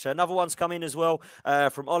very much. Another one's come in as well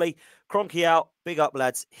from Ollie. Kroenke out. Big up,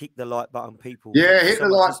 lads. Hit the like button, people. Yeah, hit the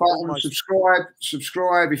like button.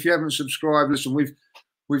 Subscribe. If you haven't subscribed, listen,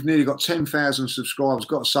 we've nearly got 10,000 subscribers.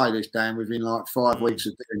 Got to say this, Dan. Within like 5 weeks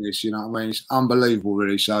of doing this, you know what I mean? It's unbelievable,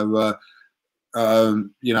 really. So,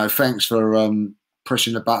 you know, thanks for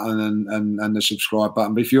pressing the button and the subscribe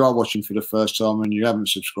button. But if you are watching for the first time and you haven't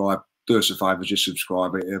subscribed, do us a favour, just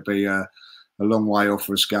subscribe. It'll be a long way off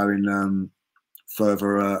for us going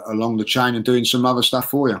further along the chain and doing some other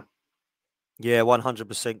stuff for you. Yeah,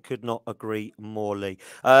 100%. Could not agree more, Lee.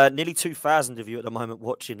 Nearly 2,000 of you at the moment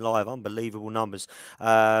watching live. Unbelievable numbers.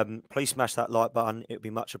 Please smash that like button. It would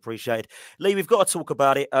be much appreciated. Lee, we've got to talk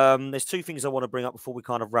about it. There's two things I want to bring up before we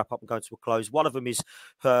kind of wrap up and go to a close. One of them is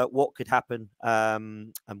what could happen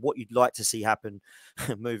and what you'd like to see happen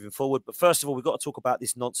moving forward. But first of all, we've got to talk about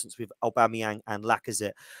this nonsense with Aubameyang and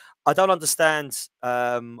Lacazette. I don't understand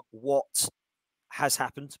what has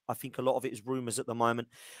happened. I think a lot of it is rumours at the moment.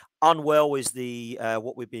 Unwell is the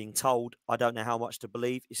what we're being told. I don't know how much to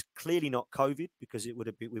believe. It's clearly not COVID, because we would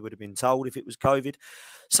have been told if it was COVID.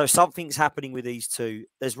 So something's happening with these two.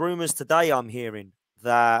 There's rumours today I'm hearing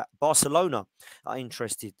that Barcelona are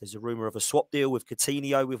interested. There's a rumour of a swap deal with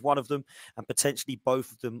Coutinho with one of them, and potentially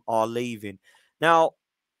both of them are leaving. Now,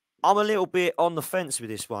 I'm a little bit on the fence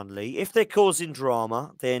with this one, Lee. If they're causing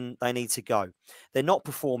drama, then they need to go. They're not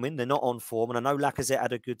performing. They're not on form. And I know Lacazette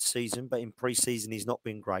had a good season, but in pre-season, he's not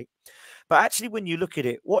been great. But actually, when you look at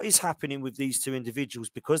it, what is happening with these two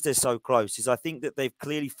individuals, because they're so close, is I think that they've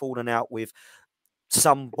clearly fallen out with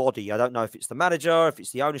somebody. I don't know if it's the manager, if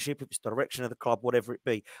it's the ownership, if it's the direction of the club, whatever it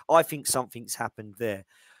be. I think something's happened there.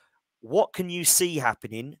 What can you see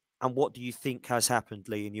happening, and what do you think has happened,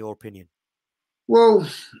 Lee, in your opinion? Well,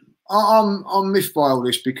 I'm miffed by all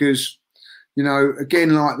this because, you know,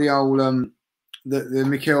 again, like the old the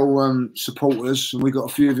Mikel supporters, and we got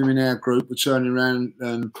a few of them in our group, were turning around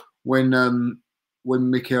when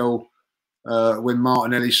Mikel. When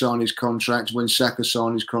Martinelli signed his contract, when Saka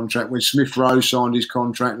signed his contract, when Smith Rowe signed his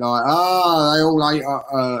contract, like, they all hate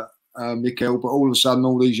Mikel, but all of a sudden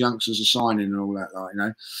all these youngsters are signing and all that, like, you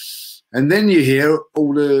know. And then you hear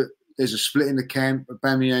there's a split in the camp,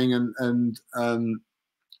 Aubameyang and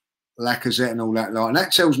Lacazette and all that, like, and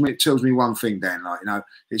that tells me one thing, Dan, like, you know,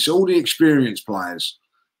 it's all the experienced players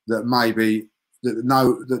that maybe that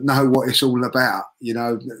know what it's all about. You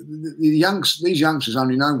know, these youngsters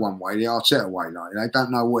only know one way, the Arteta way. Like, they don't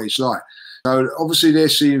know what it's like. So obviously they're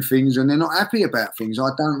seeing things and they're not happy about things. I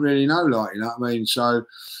don't really know, like, you know what I mean? So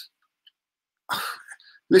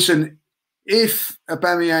listen, if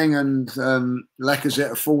Aubameyang and Lacazette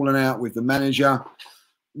have fallen out with the manager,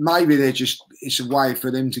 maybe it's a way for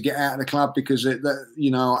them to get out of the club, because you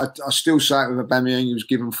know, I still say it with Aubameyang, he was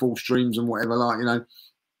given full streams and whatever, like, you know.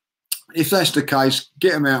 If that's the case,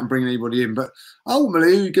 get them out and bring anybody in. But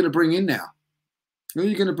ultimately, who are you going to bring in now? Who are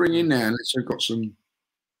you going to bring in now? Unless they've got some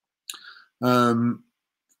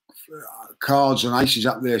cards and aces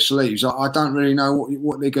up their sleeves. I don't really know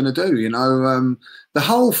what they're going to do. You know, the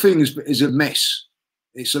whole thing is a mess.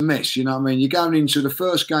 It's a mess. You know what I mean? You're going into the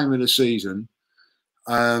first game of the season,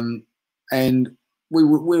 and we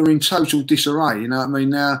were in total disarray. You know what I mean?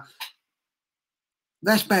 Now,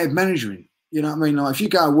 that's bad management. You know what I mean? Like, if you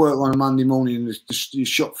go to work on a Monday morning and your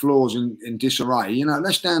shop floor's in disarray, you know,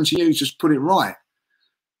 that's down to you to just put it right.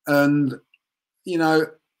 And, you know,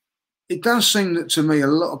 it does seem that, to me, a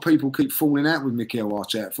lot of people keep falling out with Mikel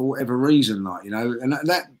Arteta for whatever reason, like, you know, and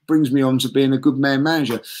that brings me on to being a good man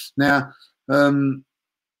manager. Now,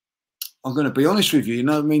 I'm going to be honest with you, you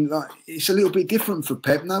know what I mean? Like, it's a little bit different for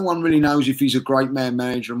Pep. No one really knows if he's a great man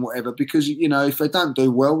manager and whatever, because, you know, if they don't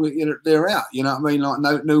do well, they're out. You know what I mean?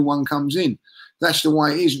 Like, no one comes in. That's the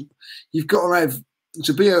way it is. You've got to have,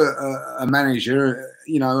 to be a manager,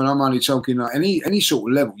 you know, and I'm only talking like any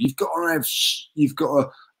sort of level, you've got to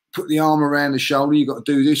put the arm around the shoulder. You've got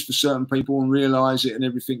to do this for certain people and realise it and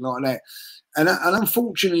everything like that. And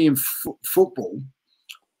unfortunately in football,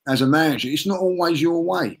 as a manager, it's not always your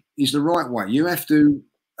way. It's the right way. You have to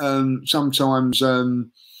sometimes,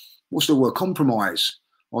 what's the word, compromise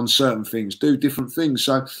on certain things, do different things.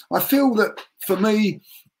 So I feel that for me,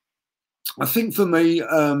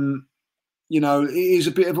 you know, it is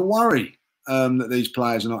a bit of a worry that these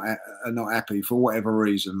players are not happy for whatever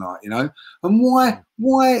reason, like, you know. And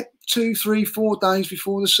why 2, 3, 4 days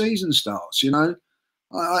before the season starts? You know,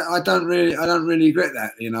 I don't really get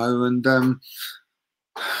that, you know. And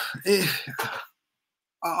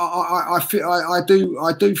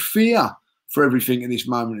I do fear for everything at this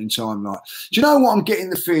moment in time. Like, do you know what I'm getting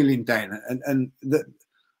the feeling, Dan? And that,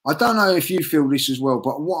 I don't know if you feel this as well,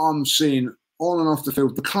 but what I'm seeing on and off the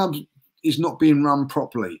field, the club is not being run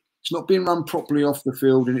properly. It's not being run properly off the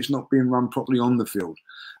field, and it's not being run properly on the field.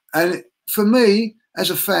 And for me,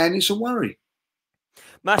 as a fan, it's a worry.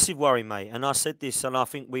 Massive worry, mate. And I said this, and I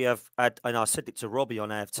think we have had, and I said it to Robbie on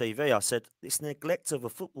AFTV. I said, it's neglect of a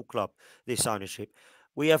football club, this ownership.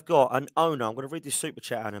 We have got an owner. I'm going to read this super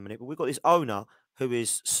chat in a minute, but we've got this owner who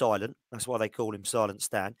is silent. That's why they call him Silent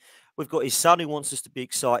Stan. We've got his son who wants us to be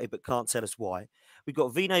excited but can't tell us why. We've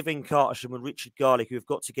got Vinay Venkatesham and Richard Garlick who have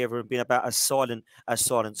got together and been about as silent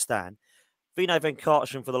Stan. Vinay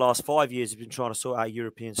Venkatesham for the last 5 years has been trying to sort out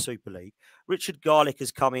European Super League. Richard Garlick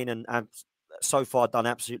has come in and so far done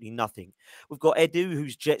absolutely nothing. We've got Edu,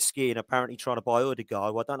 who's jet skiing, apparently trying to buy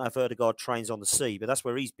Odegaard. Well, I don't know if Odegaard trains on the sea, but that's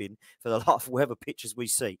where he's been for the last whatever pictures we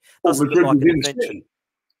see. Doesn't look like an adventure.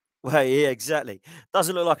 Well, yeah, exactly.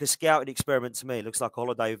 Doesn't look like a scouting experiment to me. It looks like a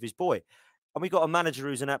holiday with his boy. And we've got a manager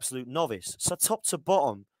who's an absolute novice. So top to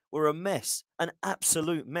bottom, we're a mess, an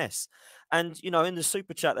absolute mess. And, you know, in the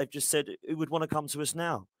super chat, they've just said, who would want to come to us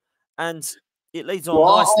now? And it leads on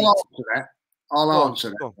nicely. I'll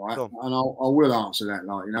answer that, right? And I will answer that.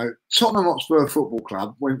 Like, you know, Tottenham Hotspur Football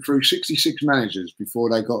Club went through 66 managers before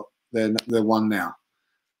they got their one now.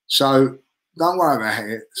 So don't worry about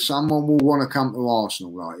it. Someone will want to come to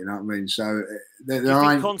Arsenal, like, you know what I mean? So do you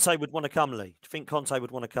think Conte would want to come, Lee? Do you think Conte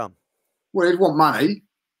would want to come? Well, he'd want money.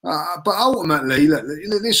 But ultimately,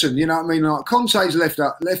 listen, you know what I mean? Like, Conte's left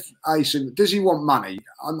Ace. Does he want money?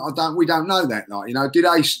 We don't know that. Like, you know,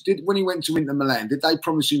 did when he went to Inter Milan, did they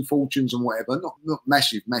promise him fortunes and whatever? Not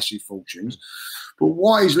massive fortunes. But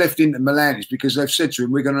why he's left Inter Milan is because they've said to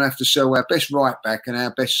him, we're going to have to sell our best right back and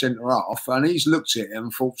our best centre half. And he's looked at it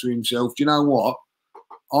and thought to himself, do you know what?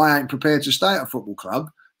 I ain't prepared to stay at a football club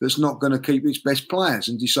that's not going to keep its best players,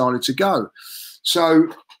 and decided to go. So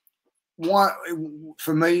why,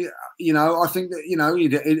 for me, you know, I think that, you know,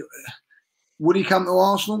 would he come to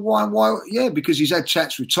Arsenal? Why? Yeah, because he's had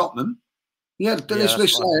chats with Tottenham. Yeah, let's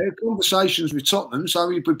say conversations with Tottenham, so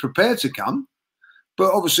he'd be prepared to come.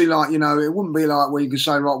 But obviously, like, you know, it wouldn't be like where you can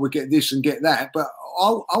say, right, we'll get this and get that. But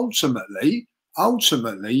ultimately,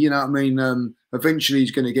 you know what I mean? Eventually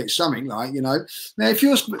he's going to get something, like, you know. Now, if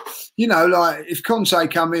you're, you know, like if Conte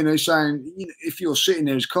come in and saying, you know, if you're sitting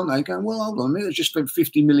there as Conte going, well, hold on, they've just spent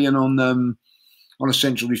 50 million on a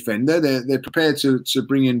central defender. They're prepared to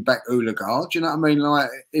bring in back Odegaard. You know what I mean? Like,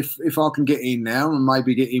 if I can get in now and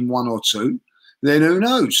maybe get in one or two, then who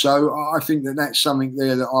knows? So I think that that's something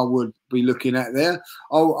there that I would be looking at there.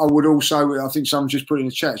 I would also, I think someone just put in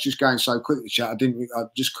the chat, it's just going so quick, the chat, I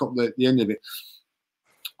just caught the end of it.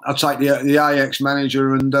 I'll take the Ajax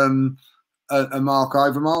manager and Mark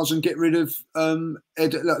Overmars and get rid of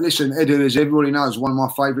Ed. Look, listen, Ed, as everybody knows, one of my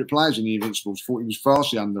favourite players in the Invincibles. Thought he was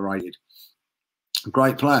vastly underrated.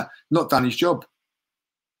 Great player, not done his job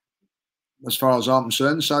as far as I'm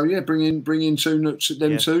concerned. So yeah, bring in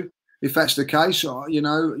two. If that's the case, you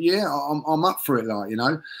know, yeah, I'm up for it. Like, you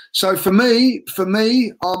know, so for me,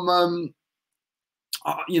 I'm,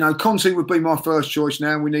 you know, Conte would be my first choice.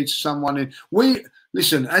 Now we need someone in.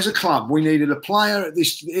 Listen, as a club, we needed a player at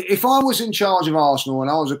this. If I was in charge of Arsenal and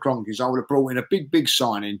I was a Kroenkes, I would have brought in a big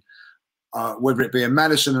signing. Whether it be a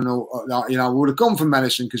Maddison and all, you know, I would have gone for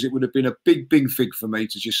Maddison because it would have been a big fig for me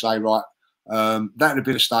to just say, right, that would have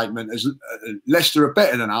been a statement. As Leicester are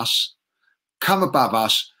better than us, come above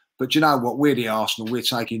us. But you know what? We're the Arsenal. We're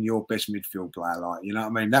taking your best midfield player. Like, you know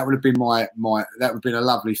what I mean? That would have been that would have been a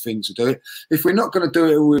lovely thing to do it. If we're not going to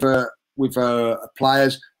do it with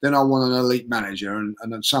players, then I want an elite manager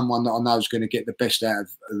and someone that I know is going to get the best out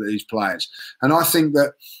of these players. And I think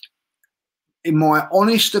that, in my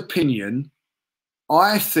honest opinion,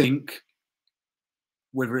 I think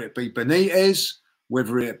whether it be Benitez,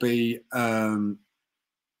 whether it be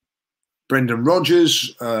Brendan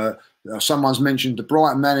Rodgers, someone's mentioned the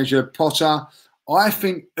Brighton manager Potter. I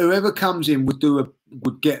think whoever comes in would do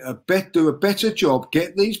a better job,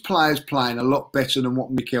 get these players playing a lot better than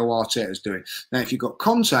what Mikel Arteta is doing. Now, if you've got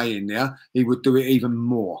Conte in there, he would do it even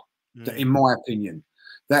more, in my opinion.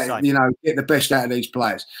 That, you know, get the best out of these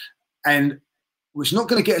players. And it's not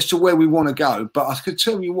going to get us to where we want to go, but I could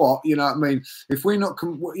tell you what, you know what I mean? If we're not,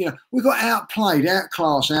 you know, we got outplayed,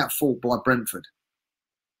 outclassed, outfought by Brentford.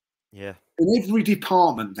 Yeah. In every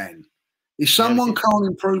department, then. If someone can't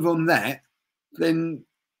improve on that, then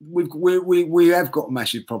we have got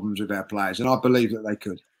massive problems with our players, and I believe that they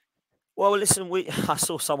could. Well, listen, I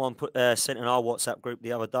saw someone sent in our WhatsApp group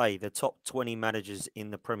the other day the top 20 managers in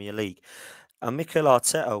the Premier League, and Mikel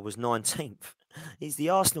Arteta was 19th. He's the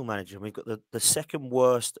Arsenal manager, and we've got the second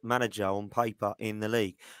worst manager on paper in the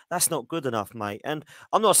league. That's not good enough, mate. And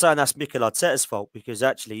I'm not saying that's Mikel Arteta's fault, because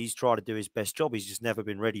actually he's tried to do his best job. He's just never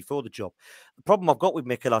been ready for the job. The problem I've got with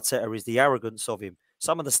Mikel Arteta is the arrogance of him.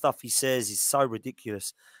 Some of the stuff he says is so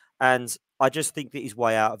ridiculous. And I just think that he's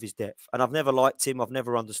way out of his depth. And I've never liked him. I've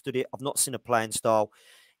never understood it. I've not seen a playing style.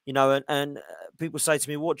 You know, and people say to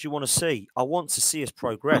me, what do you want to see? I want to see us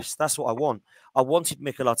progress. That's what I want. I wanted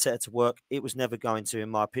Mikel Arteta to work. It was never going to, in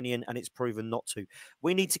my opinion, and it's proven not to.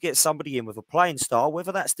 We need to get somebody in with a playing style,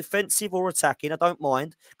 whether that's defensive or attacking. I don't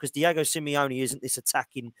mind, because Diego Simeone isn't this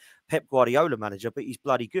attacking Pep Guardiola manager, but he's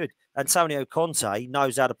bloody good. Antonio Conte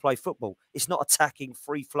knows how to play football. It's not attacking,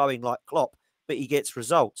 free-flowing like Klopp, but he gets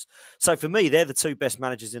results. So for me, they're the two best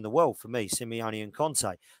managers in the world, for me, Simeone and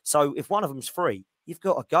Conte. So if one of them's free, you've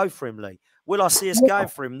got to go for him, Lee. Will I see us going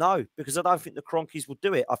for him? No, because I don't think the Kroenkes will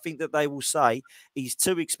do it. I think that they will say he's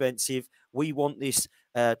too expensive. We want this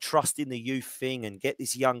trust in the youth thing and get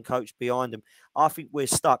this young coach behind him. I think we're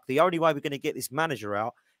stuck. The only way we're going to get this manager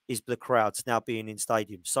out is the crowds now being in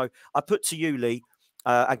stadiums. So I put to you, Lee,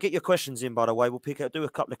 and get your questions in, by the way. We'll do a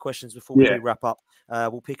couple of questions before we do wrap up.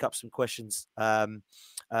 We'll pick up some questions in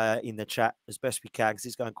the chat as best we can, because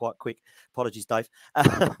it's going quite quick. Apologies, Dave.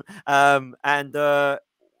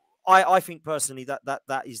 I think personally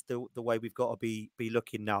that is the way we've got to be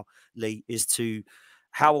looking now, Lee, is to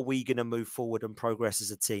how are we going to move forward and progress as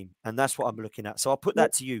a team? And that's what I'm looking at. So I'll put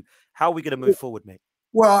that to you. How are we going to move forward, mate?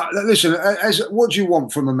 Well, listen, what do you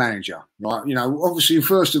want from a manager, right? You know, obviously,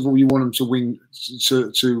 first of all, you want them to win,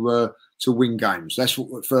 to win games. That's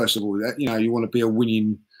what, first of all, that, you know, you want to be a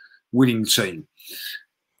winning team.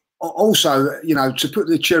 Also, you know, to put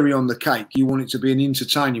the cherry on the cake, you want it to be an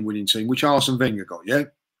entertaining winning team, which Arsene Wenger got, yeah?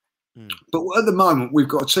 But at the moment, we've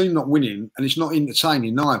got a team not winning, and it's not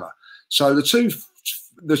entertaining neither. So the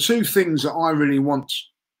two things that I really want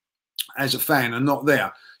as a fan are not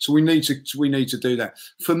there. So we need to do that.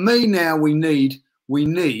 For me now, we need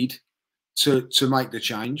to make the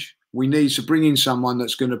change. We need to bring in someone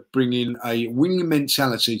that's going to bring in a winning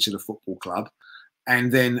mentality to the football club,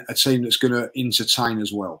 and then a team that's going to entertain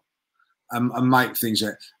as well, and make things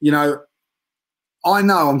that, you know. I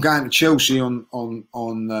know I'm going to Chelsea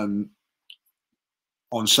on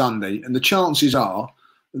Sunday, and the chances are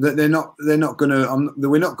that we're not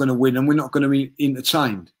going to win, and we're not going to be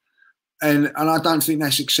entertained. And I don't think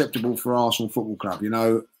that's acceptable for Arsenal Football Club. You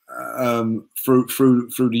know, through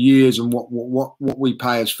the years and what we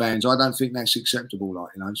pay as fans, I don't think that's acceptable.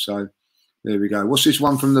 Like, you know, so there we go. What's this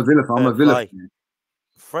one from the Villa? I'm a Villa fan.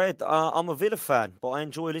 Fred, I'm a Villa fan, but I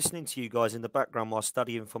enjoy listening to you guys in the background while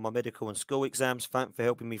studying for my medical and school exams. Thanks for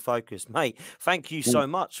helping me focus, mate. Thank you so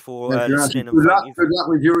much for listening. Good luck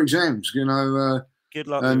with your exams. You know, good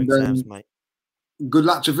luck with your exams, mate. Good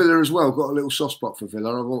luck to Villa as well. Got a little soft spot for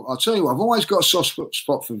Villa. I'll tell you what, I've always got a soft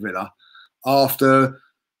spot for Villa after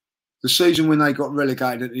the season when they got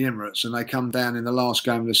relegated at the Emirates and they come down in the last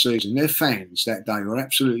game of the season. Their fans that day were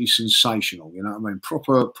absolutely sensational. You know what I mean?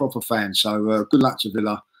 Proper fans. So good luck to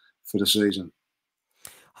Villa for the season.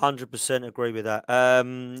 100% agree with that.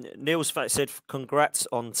 Neil's said, congrats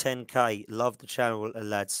on 10K. Love the channel,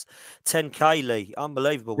 lads. 10K, Lee.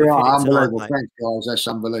 Unbelievable. Yeah, unbelievable. Tonight, thanks, guys. That's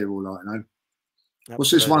unbelievable, like, you know. Absolutely.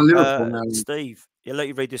 What's this one, Liverpool now? Steve, yeah, let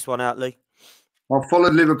you read this one out, Lee. I've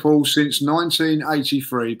followed Liverpool since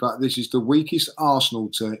 1983, but this is the weakest Arsenal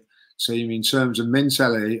team in terms of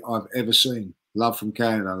mentality I've ever seen. Love from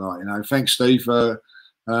Canada, like, you know. Thanks, Steve, and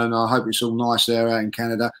I hope it's all nice there out in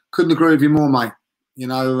Canada. Couldn't agree with you more, mate. You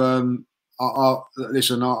know,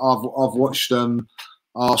 listen, I've watched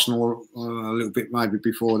Arsenal a little bit maybe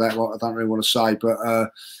before that. What I don't really want to say, but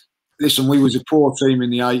listen, we was a poor team in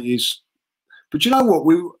the 80s. But you know what?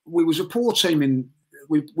 We was a poor team in.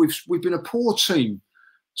 We've been a poor team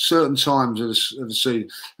certain times of the season.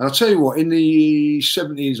 And I'll tell you what, in the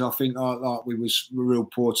 70s, I think like we was a real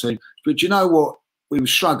poor team. But you know what? We were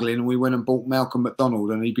struggling, and we went and bought Malcolm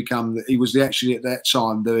McDonald, and he was actually at that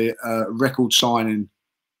time the record signing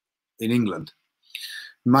in England.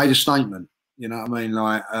 Made a statement. You know what I mean?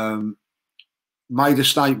 Like made a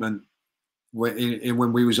statement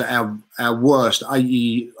when we was at our worst,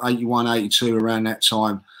 80, 81, 82, around that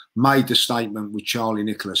time. Made the statement with Charlie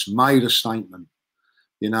Nicholas. Made a statement,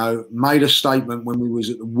 you know. Made a statement when we was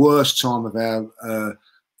at the worst time of our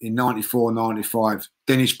in 94, 95.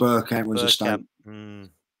 Dennis Bergkamp was a statement.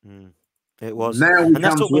 It was. Now and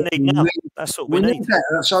that's what we need now. That's what we need.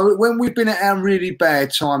 That. So when we've been at our really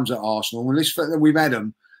bad times at Arsenal, and this fact that we've had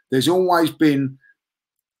them, there's always been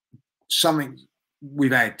something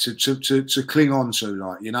we've had to cling on to,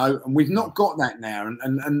 like, you know, and we've not got that now,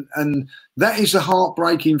 and that is a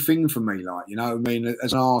heartbreaking thing for me, like, you know what I mean,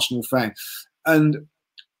 as an Arsenal fan. And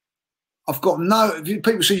I've got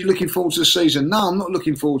people say you're looking forward to the season. No, I'm not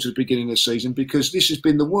looking forward to the beginning of the season, because this has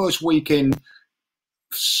been the worst weekend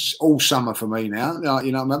all summer for me now. Like,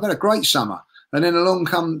 you know, I've had a great summer, and then along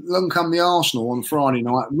come the Arsenal on Friday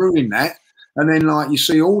night, ruin that. And then, like, you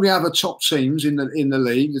see all the other top teams in the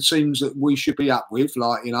league, the teams that we should be up with,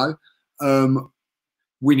 like, you know,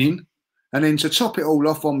 winning. And then to top it all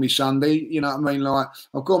off on me Sunday, you know what I mean? Like,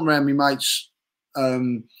 I've gone round my mate's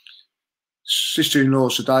sister-in-law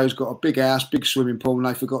today, who's got a big house, big swimming pool, and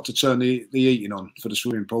they forgot to turn the heating on for the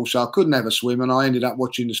swimming pool. So I couldn't have a swim, and I ended up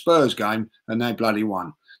watching the Spurs game, and they bloody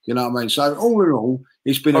won. You know what I mean? So all in all,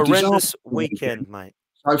 it's been a horrendous weekend, mate.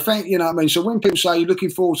 So you know what I mean? So when people say you're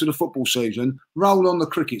looking forward to the football season, roll on the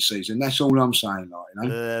cricket season. That's all I'm saying, like, you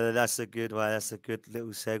know? That's a good way. That's a good little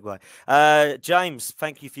segue. James,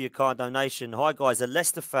 thank you for your kind donation. Hi, guys. A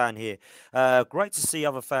Leicester fan here. Great to see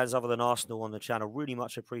other fans other than Arsenal on the channel. Really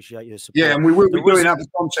much appreciate your support. Yeah, and we will be doing other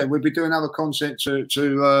content. We'll be doing other content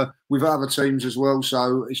to with other teams as well.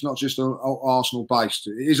 So it's not just Arsenal based.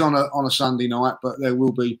 It is on a Sunday night, but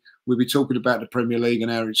we'll be talking about the Premier League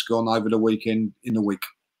and how it's gone over the weekend in the week.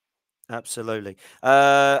 Absolutely.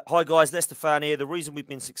 Hi, guys. Leicester fan here. The reason we've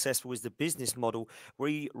been successful is the business model.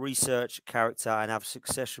 We research character and have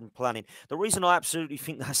succession planning. The reason I absolutely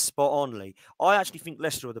think that's spot on, Lee, I actually think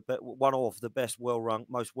Leicester are one of the best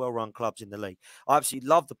most well-run clubs in the league. I absolutely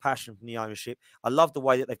love the passion from the ownership. I love the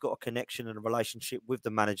way that they've got a connection and a relationship with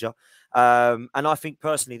the manager. And I think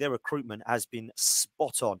personally their recruitment has been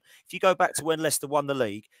spot on. If you go back to when Leicester won the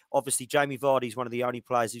league, obviously Jamie Vardy is one of the only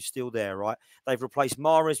players who's still there, right? They've replaced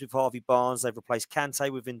Mahrez with Harvey Barnes. They've replaced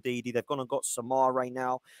Kante with Ndidi. They've gone and got Samare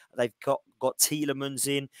now. They've got Tielemans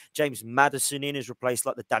in. James Maddison in has replaced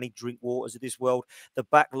like the Danny Drinkwaters of this world. The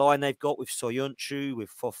back line they've got with Soyuncu, with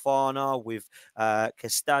Fofana, with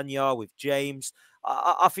Castagna, with James.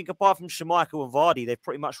 I think apart from Schmeichel and Vardy, they've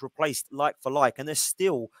pretty much replaced like for like, and they're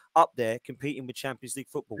still up there competing with Champions League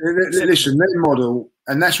football. Listen, their model,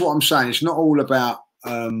 and that's what I'm saying. It's not all about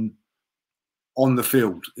on the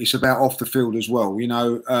field. It's about off the field as well. You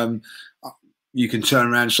know, you can turn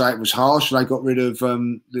around and say it was harsh. They got rid of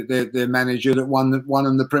their manager that won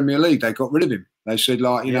them the Premier League. They got rid of him. They said,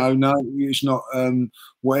 like, you know, no, it's not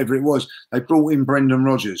whatever it was. They brought in Brendan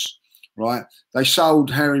Rodgers, right? They sold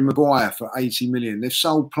Harry Maguire for 80 million. They've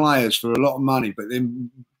sold players for a lot of money, but then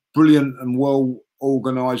brilliant and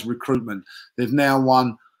well-organised recruitment. They've now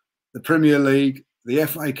won the Premier League, the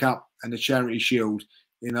FA Cup and the Charity Shield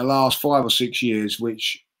in the last 5 or 6 years,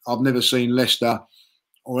 which I've never seen Leicester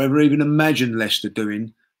or ever even imagined Leicester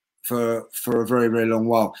doing for a very, very long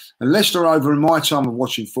while. And Leicester, over in my time of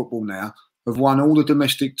watching football now, have won all the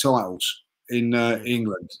domestic titles in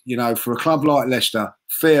England. You know, for a club like Leicester,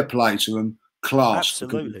 fair play to them, class.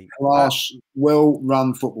 Absolutely. Class,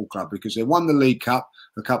 well-run football club, because they won the League Cup,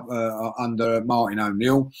 under Martin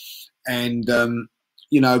O'Neill. And,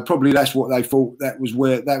 you know, probably that's what they thought that was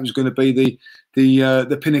going to be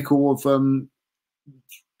the pinnacle of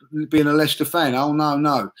being a Leicester fan. Oh,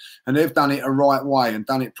 no. And they've done it a right way and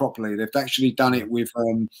done it properly. They've actually done it with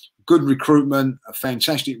good recruitment, a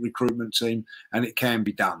fantastic recruitment team, and it can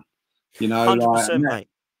be done. You know, 100%, mate.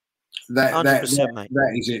 100%, mate.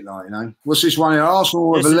 That is it, like, you know. What's this one here?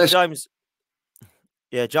 Arsenal with a Leicester. James.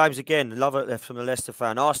 Yeah, James again, love it from the Leicester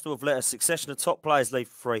fan. Arsenal have let a succession of top players leave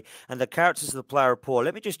for free, and the characters of the player are poor.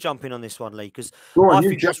 Let me just jump in on this one, Lee, because I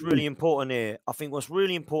think what's really important here,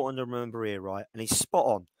 to remember here, right, and he's spot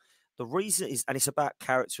on. The reason is, and it's about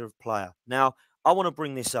character of player. Now, I want to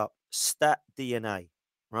bring this up. Stat DNA,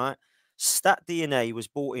 right? Stat DNA was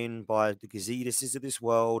brought in by the Gazidises of this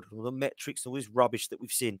world, all the metrics, all this rubbish that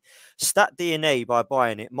we've seen. Stat DNA, by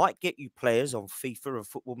buying it, might get you players on FIFA and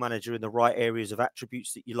Football Manager in the right areas of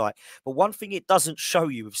attributes that you like. But one thing it doesn't show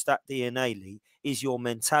you with Stat DNA, Lee, is your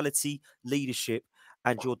mentality, leadership,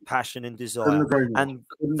 and your passion and desire. And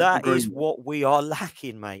that is what we are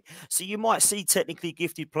lacking, mate. So you might see technically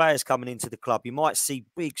gifted players coming into the club. You might see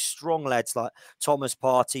big, strong lads like Thomas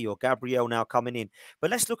Partey or Gabriel now coming in. But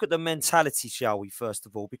let's look at the mentality, shall we, first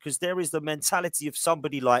of all, because there is the mentality of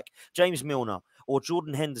somebody like James Milner or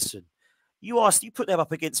Jordan Henderson. You put them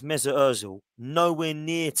up against Mesut Ozil, nowhere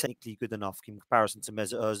near technically good enough in comparison to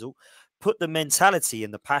Mesut Ozil. Put the mentality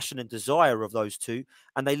and the passion and desire of those two,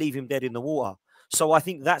 and they leave him dead in the water. So I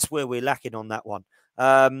think that's where we're lacking on that one.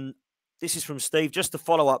 This is from Steve. Just to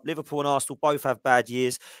follow up, Liverpool and Arsenal both have bad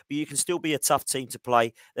years, but you can still be a tough team to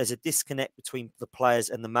play. There's a disconnect between the players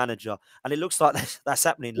and the manager, and it looks like that's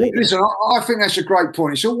happening. Lee. Listen, I think that's a great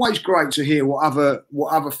point. It's always great to hear what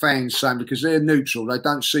other fans say, because they're neutral. They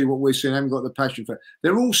don't see what we're seeing. They haven't got the passion for it.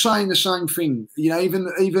 They're all saying the same thing. You know,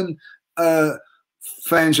 even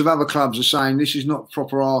fans of other clubs are saying this is not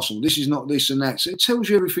proper Arsenal. This is not this and that. So it tells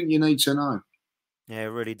you everything you need to know. Yeah, it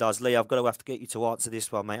really does. Lee, I've got to have to get you to answer this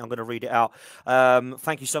one, mate. I'm going to read it out.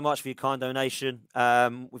 Thank you so much for your kind donation.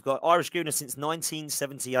 We've got Irish Gooner since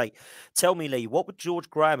 1978. Tell me, Lee, what would George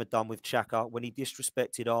Graham have done with Xhaka when he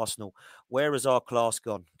disrespected Arsenal? Where has our class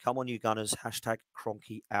gone? Come on, you Gunners. Hashtag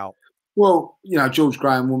Cronky out. Well, you know, George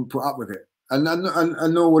Graham wouldn't put up with it. And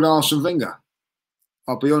nor would Arsene Wenger.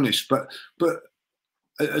 I'll be honest. But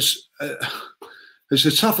it's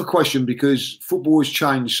a tougher question, because football has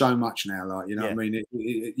changed so much now. Like, you know what I mean?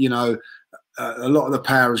 You know, a lot of the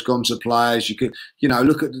power has gone to players. You could, you know,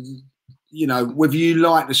 look at, you know, whether you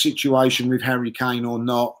like the situation with Harry Kane or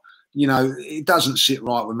not, you know, it doesn't sit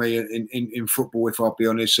right with me in football, if I'll be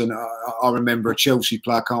honest. And I remember a Chelsea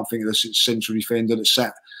player, I can't think of the central defender,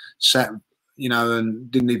 that sat, you know, and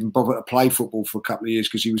didn't even bother to play football for a couple of years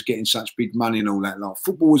because he was getting such big money and all that. Like,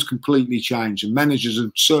 football has completely changed, and managers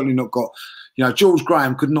have certainly not got. You know, George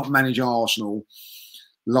Graham could not manage Arsenal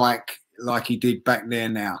like he did back there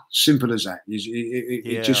now. Simple as that.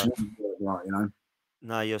 It just wouldn't work right, you know.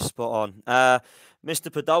 No, you're spot on.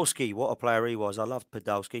 Mr. Podolski, what a player he was. I loved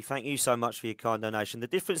Podolski. Thank you so much for your kind donation. The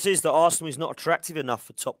difference is that Arsenal is not attractive enough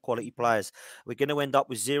for top quality players. We're going to end up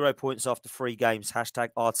with 0 points after 3 games. Hashtag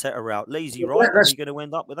Arteta out. Lazy, right? Are we going to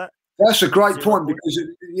end up with that? That's a great point, because at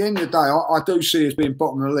the end of the day, I do see us being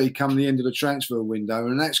bottom of the league come the end of the transfer window,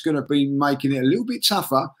 and that's going to be making it a little bit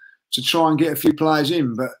tougher to try and get a few players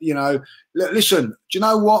in. But, you know, listen, do you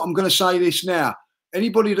know what? I'm going to say this now.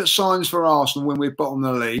 Anybody that signs for Arsenal when we're bottom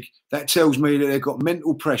of the league, that tells me that they've got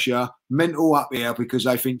mental pressure, mental up here, because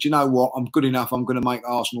they think, do you know what, I'm good enough, I'm going to make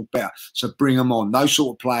Arsenal better. So bring them on. Those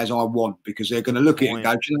sort of players I want, because they're going to look at it and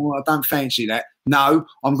go, do you know what, I don't fancy that. No,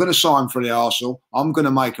 I'm going to sign for the Arsenal. I'm going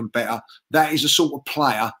to make them better. That is the sort of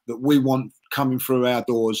player that we want coming through our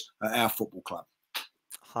doors at our football club.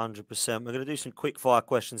 100%. We're going to do some quick fire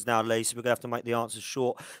questions now, Lee. So we're going to have to make the answers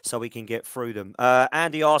short so we can get through them.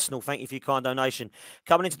 Andy Arsenal, thank you for your kind donation.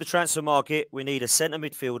 Coming into the transfer market, we need a centre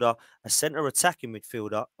midfielder, a centre attacking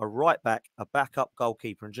midfielder, a right back, a backup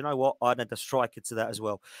goalkeeper. And do you know what? I'd add a striker to that as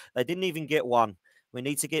well. They didn't even get one. We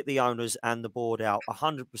need to get the owners and the board out.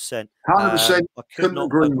 100%. 100%. I could Couldn't not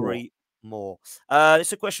agree agree more.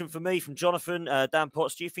 It's a question for me from Jonathan. Dan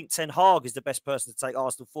Potts, do you think Ten Hag is the best person to take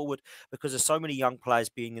Arsenal forward because of so many young players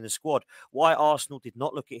being in the squad? Why Arsenal did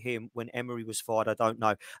not look at him when Emery was fired, I don't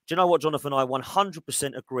know. Do you know what, Jonathan? I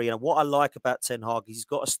 100% agree. And what I like about Ten Hag is he's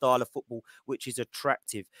got a style of football which is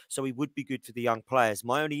attractive. So he would be good for the young players.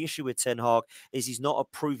 My only issue with Ten Hag is he's not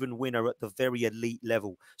a proven winner at the very elite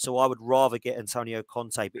level. So I would rather get Antonio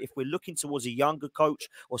Conte. But if we're looking towards a younger coach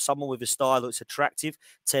or someone with a style that's attractive,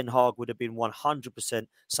 Ten Hag would have been 100%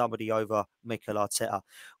 somebody over Mikel Arteta.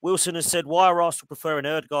 Wilson has said, why are Arsenal preferring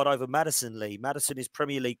Ødegaard over Maddison, Lee? Maddison is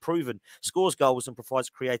Premier League proven, scores goals and provides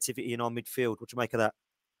creativity in our midfield. What do you make of that?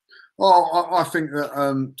 Well, I think that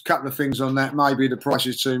a couple of things on that. Maybe the price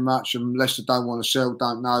is too much and Leicester don't want to sell,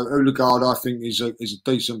 don't know. Ødegaard, I think, is a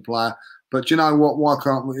decent player. But do you know what? Why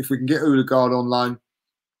can't we, if we can get Ødegaard on loan,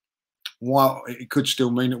 why it could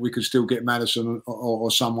still mean that we could still get Maddison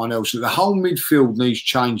or someone else. The whole midfield needs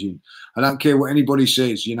changing. I don't care what anybody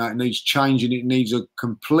says, you know, it needs changing. It needs a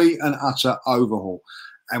complete and utter overhaul.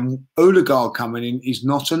 And Ødegaard coming in is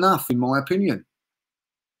not enough, in my opinion.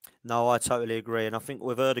 No, I totally agree. And I think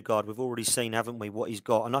with Ødegaard, we've already seen, haven't we, what he's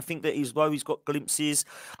got. And I think that though he's got glimpses,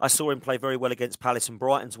 I saw him play very well against Palace and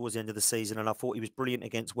Brighton towards the end of the season. And I thought he was brilliant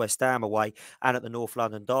against West Ham away and at the North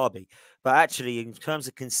London derby. But actually, in terms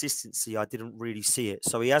of consistency, I didn't really see it.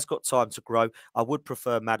 So he has got time to grow. I would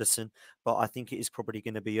prefer Maddison, but I think it is probably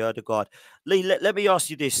going to be Ødegaard. Lee, let me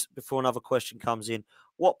ask you this before another question comes in.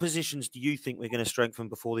 What positions do you think we're going to strengthen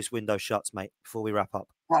before this window shuts, mate, before we wrap up?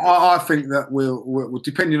 I think that we'll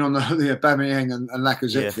depending on the Aubameyang and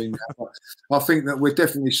Lacazette thing, I think that we'll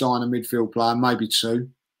definitely sign a midfield player, maybe two.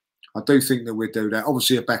 I do think that we'll do that.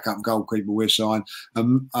 Obviously, a backup goalkeeper we'll sign,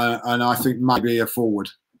 and I think maybe a forward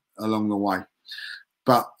along the way.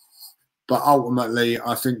 But ultimately,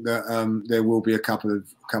 I think that there will be a couple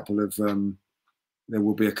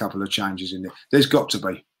of changes in there. There's got to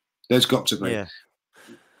be. Yeah.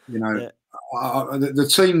 You know. Yeah.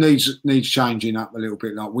 The team needs changing up a little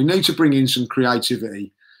bit. Like we need to bring in some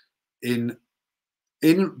creativity in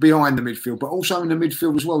behind the midfield, but also in the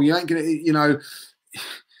midfield as well. You ain't gonna, you know.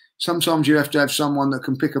 Sometimes you have to have someone that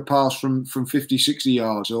can pick a pass from 50, 60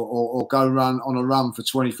 yards or go run on a run for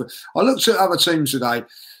 20 foot. I looked at other teams today,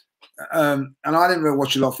 and I didn't really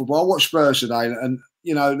watch a lot of football. I watched Spurs today, and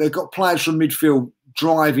you know they've got players from midfield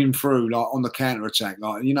driving through like on the counter attack,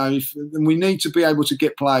 like you know. And we need to be able to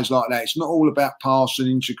get players like that. It's not all about pass and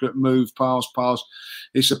intricate move, pass.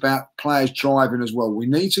 It's about players driving as well. We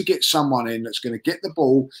need to get someone in that's going to get the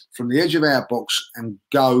ball from the edge of our box and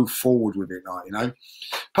go forward with it, like you know.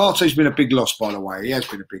 Partey's been a big loss, by the way. He has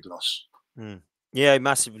been a big loss. Yeah,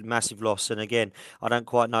 massive loss. And again, I don't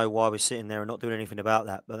quite know why we're sitting there and not doing anything about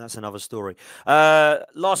that, but that's another story.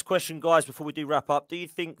 Last question, guys, before we do wrap up. Do you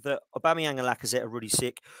think that Aubameyang and Lacazette are really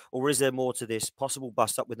sick, or is there more to this? Possible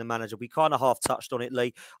bust up with the manager? We kind of half touched on it,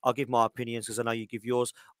 Lee. I'll give my opinions because I know you give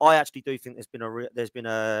yours. I actually do think there's been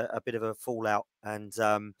a bit of a fallout, and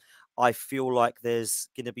I feel like there's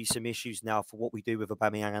going to be some issues now for what we do with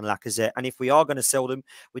Aubameyang and Lacazette. And if we are going to sell them,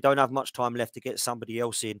 we don't have much time left to get somebody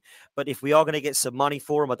else in. But if we are going to get some money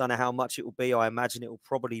for them, I don't know how much it will be. I imagine it will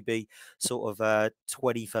probably be sort of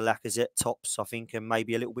 20 for Lacazette tops, I think, and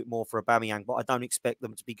maybe a little bit more for Aubameyang. But I don't expect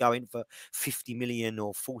them to be going for 50 million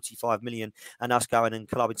or 45 million and us going and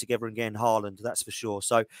clubbing together and getting Haaland, that's for sure.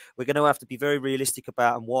 So we're going to have to be very realistic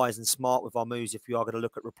about and wise and smart with our moves if we are going to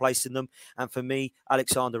look at replacing them. And for me,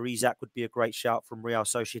 Alexander Isak would be a great shout from Real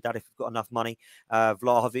Sociedad if we've got enough money.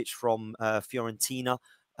 Vlahovic from Fiorentina,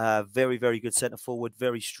 very, very good centre forward,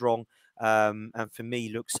 very strong. And for me,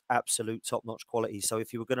 looks absolute top-notch quality. So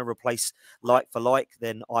if you were going to replace like for like,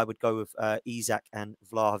 then I would go with Isak and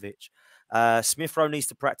Vlahovic. Smith Rowe needs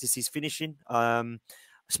to practice his finishing.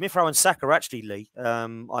 Smith Rowe and Saka actually, Lee,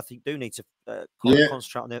 I think do need to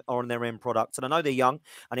concentrate on their end product. And I know they're young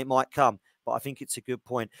and it might come, but I think it's a good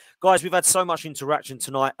point. Guys, we've had so much interaction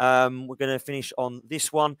tonight. We're going to finish on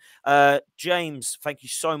this one. James, thank you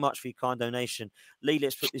so much for your kind donation. Lee,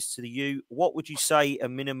 let's put this to you. What would you say a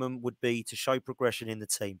minimum would be to show progression in the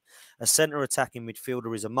team? A centre attacking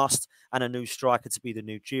midfielder is a must and a new striker to be the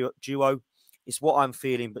new duo. It's what I'm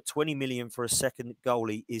feeling, but 20 million for a second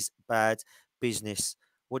goalie is bad business.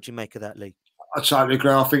 What do you make of that, Lee? I totally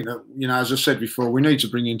agree. I think that, you know, as I said before, we need to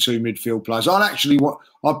bring in 2 midfield players.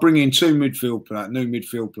 I'd bring in 2 new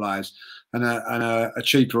midfield players, and a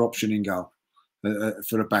cheaper option in goal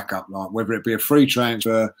for the backup, like whether it be a free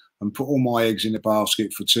transfer and put all my eggs in the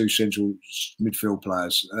basket for 2 central midfield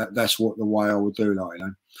players. That's the way I would do, like, you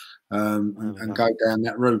know, and go down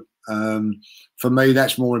that route. For me,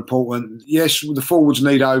 that's more important. Yes, the forwards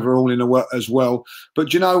need overhauling as well.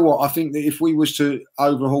 But you know what? I think that if we was to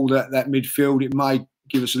overhaul that midfield, it may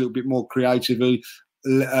give us a little bit more creativity,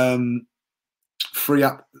 free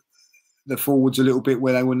up the forwards a little bit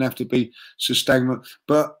where they wouldn't have to be so stagnant.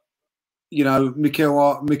 But you know,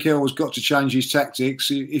 Mikel has got to change his tactics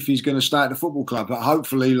if he's going to stay at the football club. But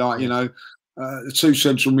hopefully, like, you know, the 2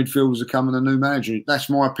 central midfielders are coming, a new manager. That's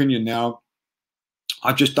my opinion now.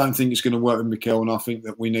 I just don't think it's going to work with Mikel, and I think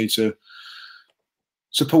that we need to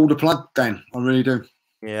pull the plug, Dan. I really do.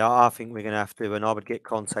 Yeah, I think we're going to have to, and I would get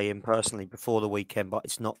Conte in personally before the weekend, but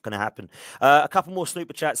it's not going to happen. A couple more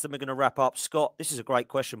snooper chats, then we're going to wrap up. Scott, this is a great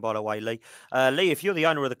question, by the way, Lee. Lee, if you're the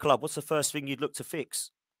owner of the club, what's the first thing you'd look to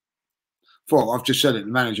fix? Well, I've just said it,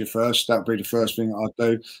 the manager first. That would be the first thing I'd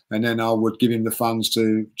do, and then I would give him the funds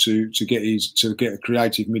to get a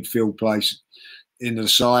creative midfield place in the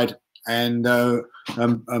side, and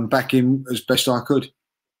back him as best I could.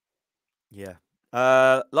 Yeah.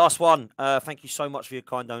 Last one. Thank you so much for your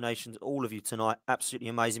kind donations, all of you tonight. Absolutely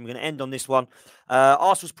amazing. We're going to end on this one.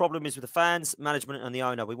 Arsenal's problem is with the fans, management, and the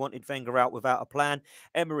owner. We wanted Wenger out without a plan.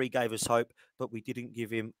 Emery gave us hope, but we didn't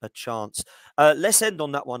give him a chance. Let's end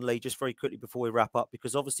on that one, Lee, just very quickly before we wrap up,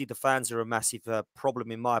 because obviously the fans are a massive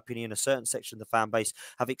problem, in my opinion. A certain section of the fan base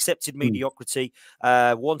have accepted mediocrity,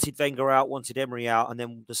 wanted Wenger out, wanted Emery out, and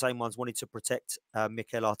then the same ones wanted to protect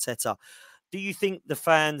Mikel Arteta. Do you think the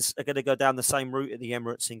fans are going to go down the same route at the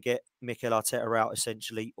Emirates and get Mikel Arteta out,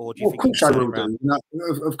 essentially, or do you think? Of course they will do. No,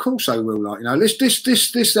 of course they will. Like, you know, let's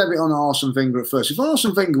have it on Arsene Wenger at first. If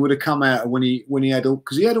Arsene Wenger would have come out when he had all,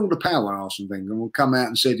 because he had all the power, Arsene Wenger, and would come out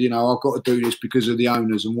and said, you know, I've got to do this because of the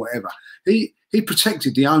owners and whatever. He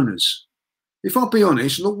protected the owners. If I'll be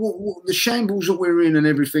honest, look what the shambles that we're in and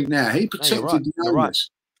everything now. He protected the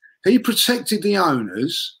owners. He protected the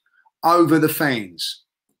owners over the fans.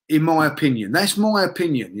 In my opinion, that's my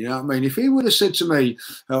opinion. You know what I mean? If he would have said to me,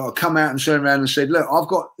 come out and turn around and said, look, I've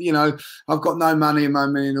got no money and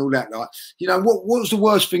money and all that. Like, you know, what was the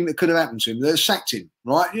worst thing that could have happened to him? They'd sacked him,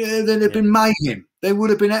 right? Yeah, there'd have been mayhem. There would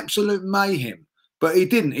have been absolute mayhem. But he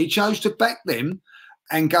didn't. He chose to back them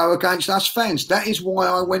and go against us fans. That is why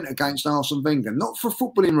I went against Arsene Wenger, not for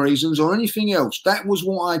footballing reasons or anything else. That was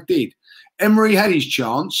what I did. Emery had his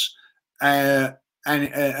chance, I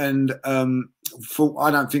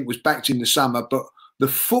don't think was backed in the summer, but the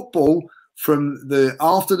football from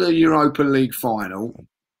after the Europa League final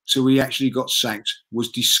till he actually got sacked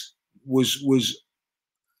was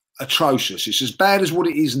atrocious. It's as bad as what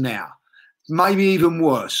it is now, maybe even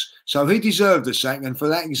worse. So he deserved the sack, and for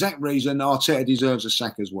that exact reason, Arteta deserves a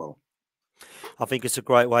sack as well. I think it's a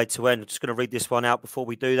great way to end. I'm just going to read this one out before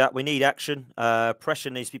we do that. We need action.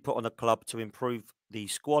 Pressure needs to be put on the club to improve the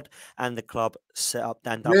squad and the club set up.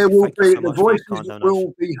 Dan, the voices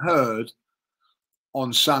will be heard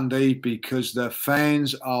on Sunday because the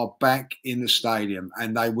fans are back in the stadium,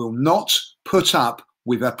 and they will not put up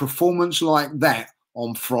with a performance like that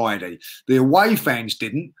on Friday. The away fans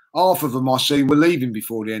didn't. Half of them, I see, were leaving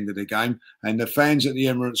before the end of the game, and the fans at the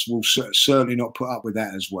Emirates will certainly not put up with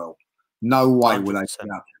that as well. No way 100%. Will they put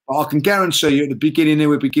up. But I can guarantee you at the beginning they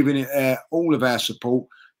will be giving it all of our support,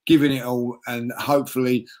 giving it all, and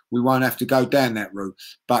hopefully we won't have to go down that route.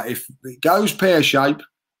 But if it goes pear-shaped,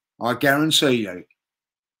 I guarantee you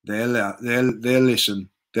they'll listen.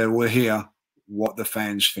 They will hear what the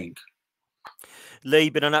fans think.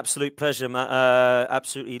 Lee, been an absolute pleasure, man.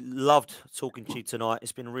 Absolutely loved talking to you tonight.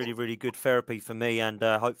 It's been really, really good therapy for me, and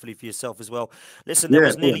hopefully for yourself as well. Listen, there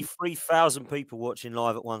was nearly 3,000 people watching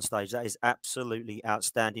live at one stage. That is absolutely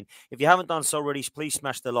outstanding. If you haven't done so already, please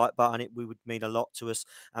smash the like button. It would mean a lot to us.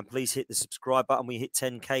 And please hit the subscribe button. We hit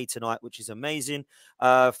 10K tonight, which is amazing.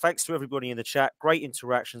 Thanks to everybody in the chat. Great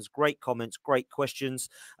interactions, great comments, great questions.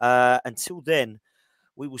 Until then,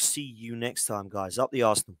 we will see you next time, guys. Up the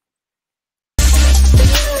Arsenal.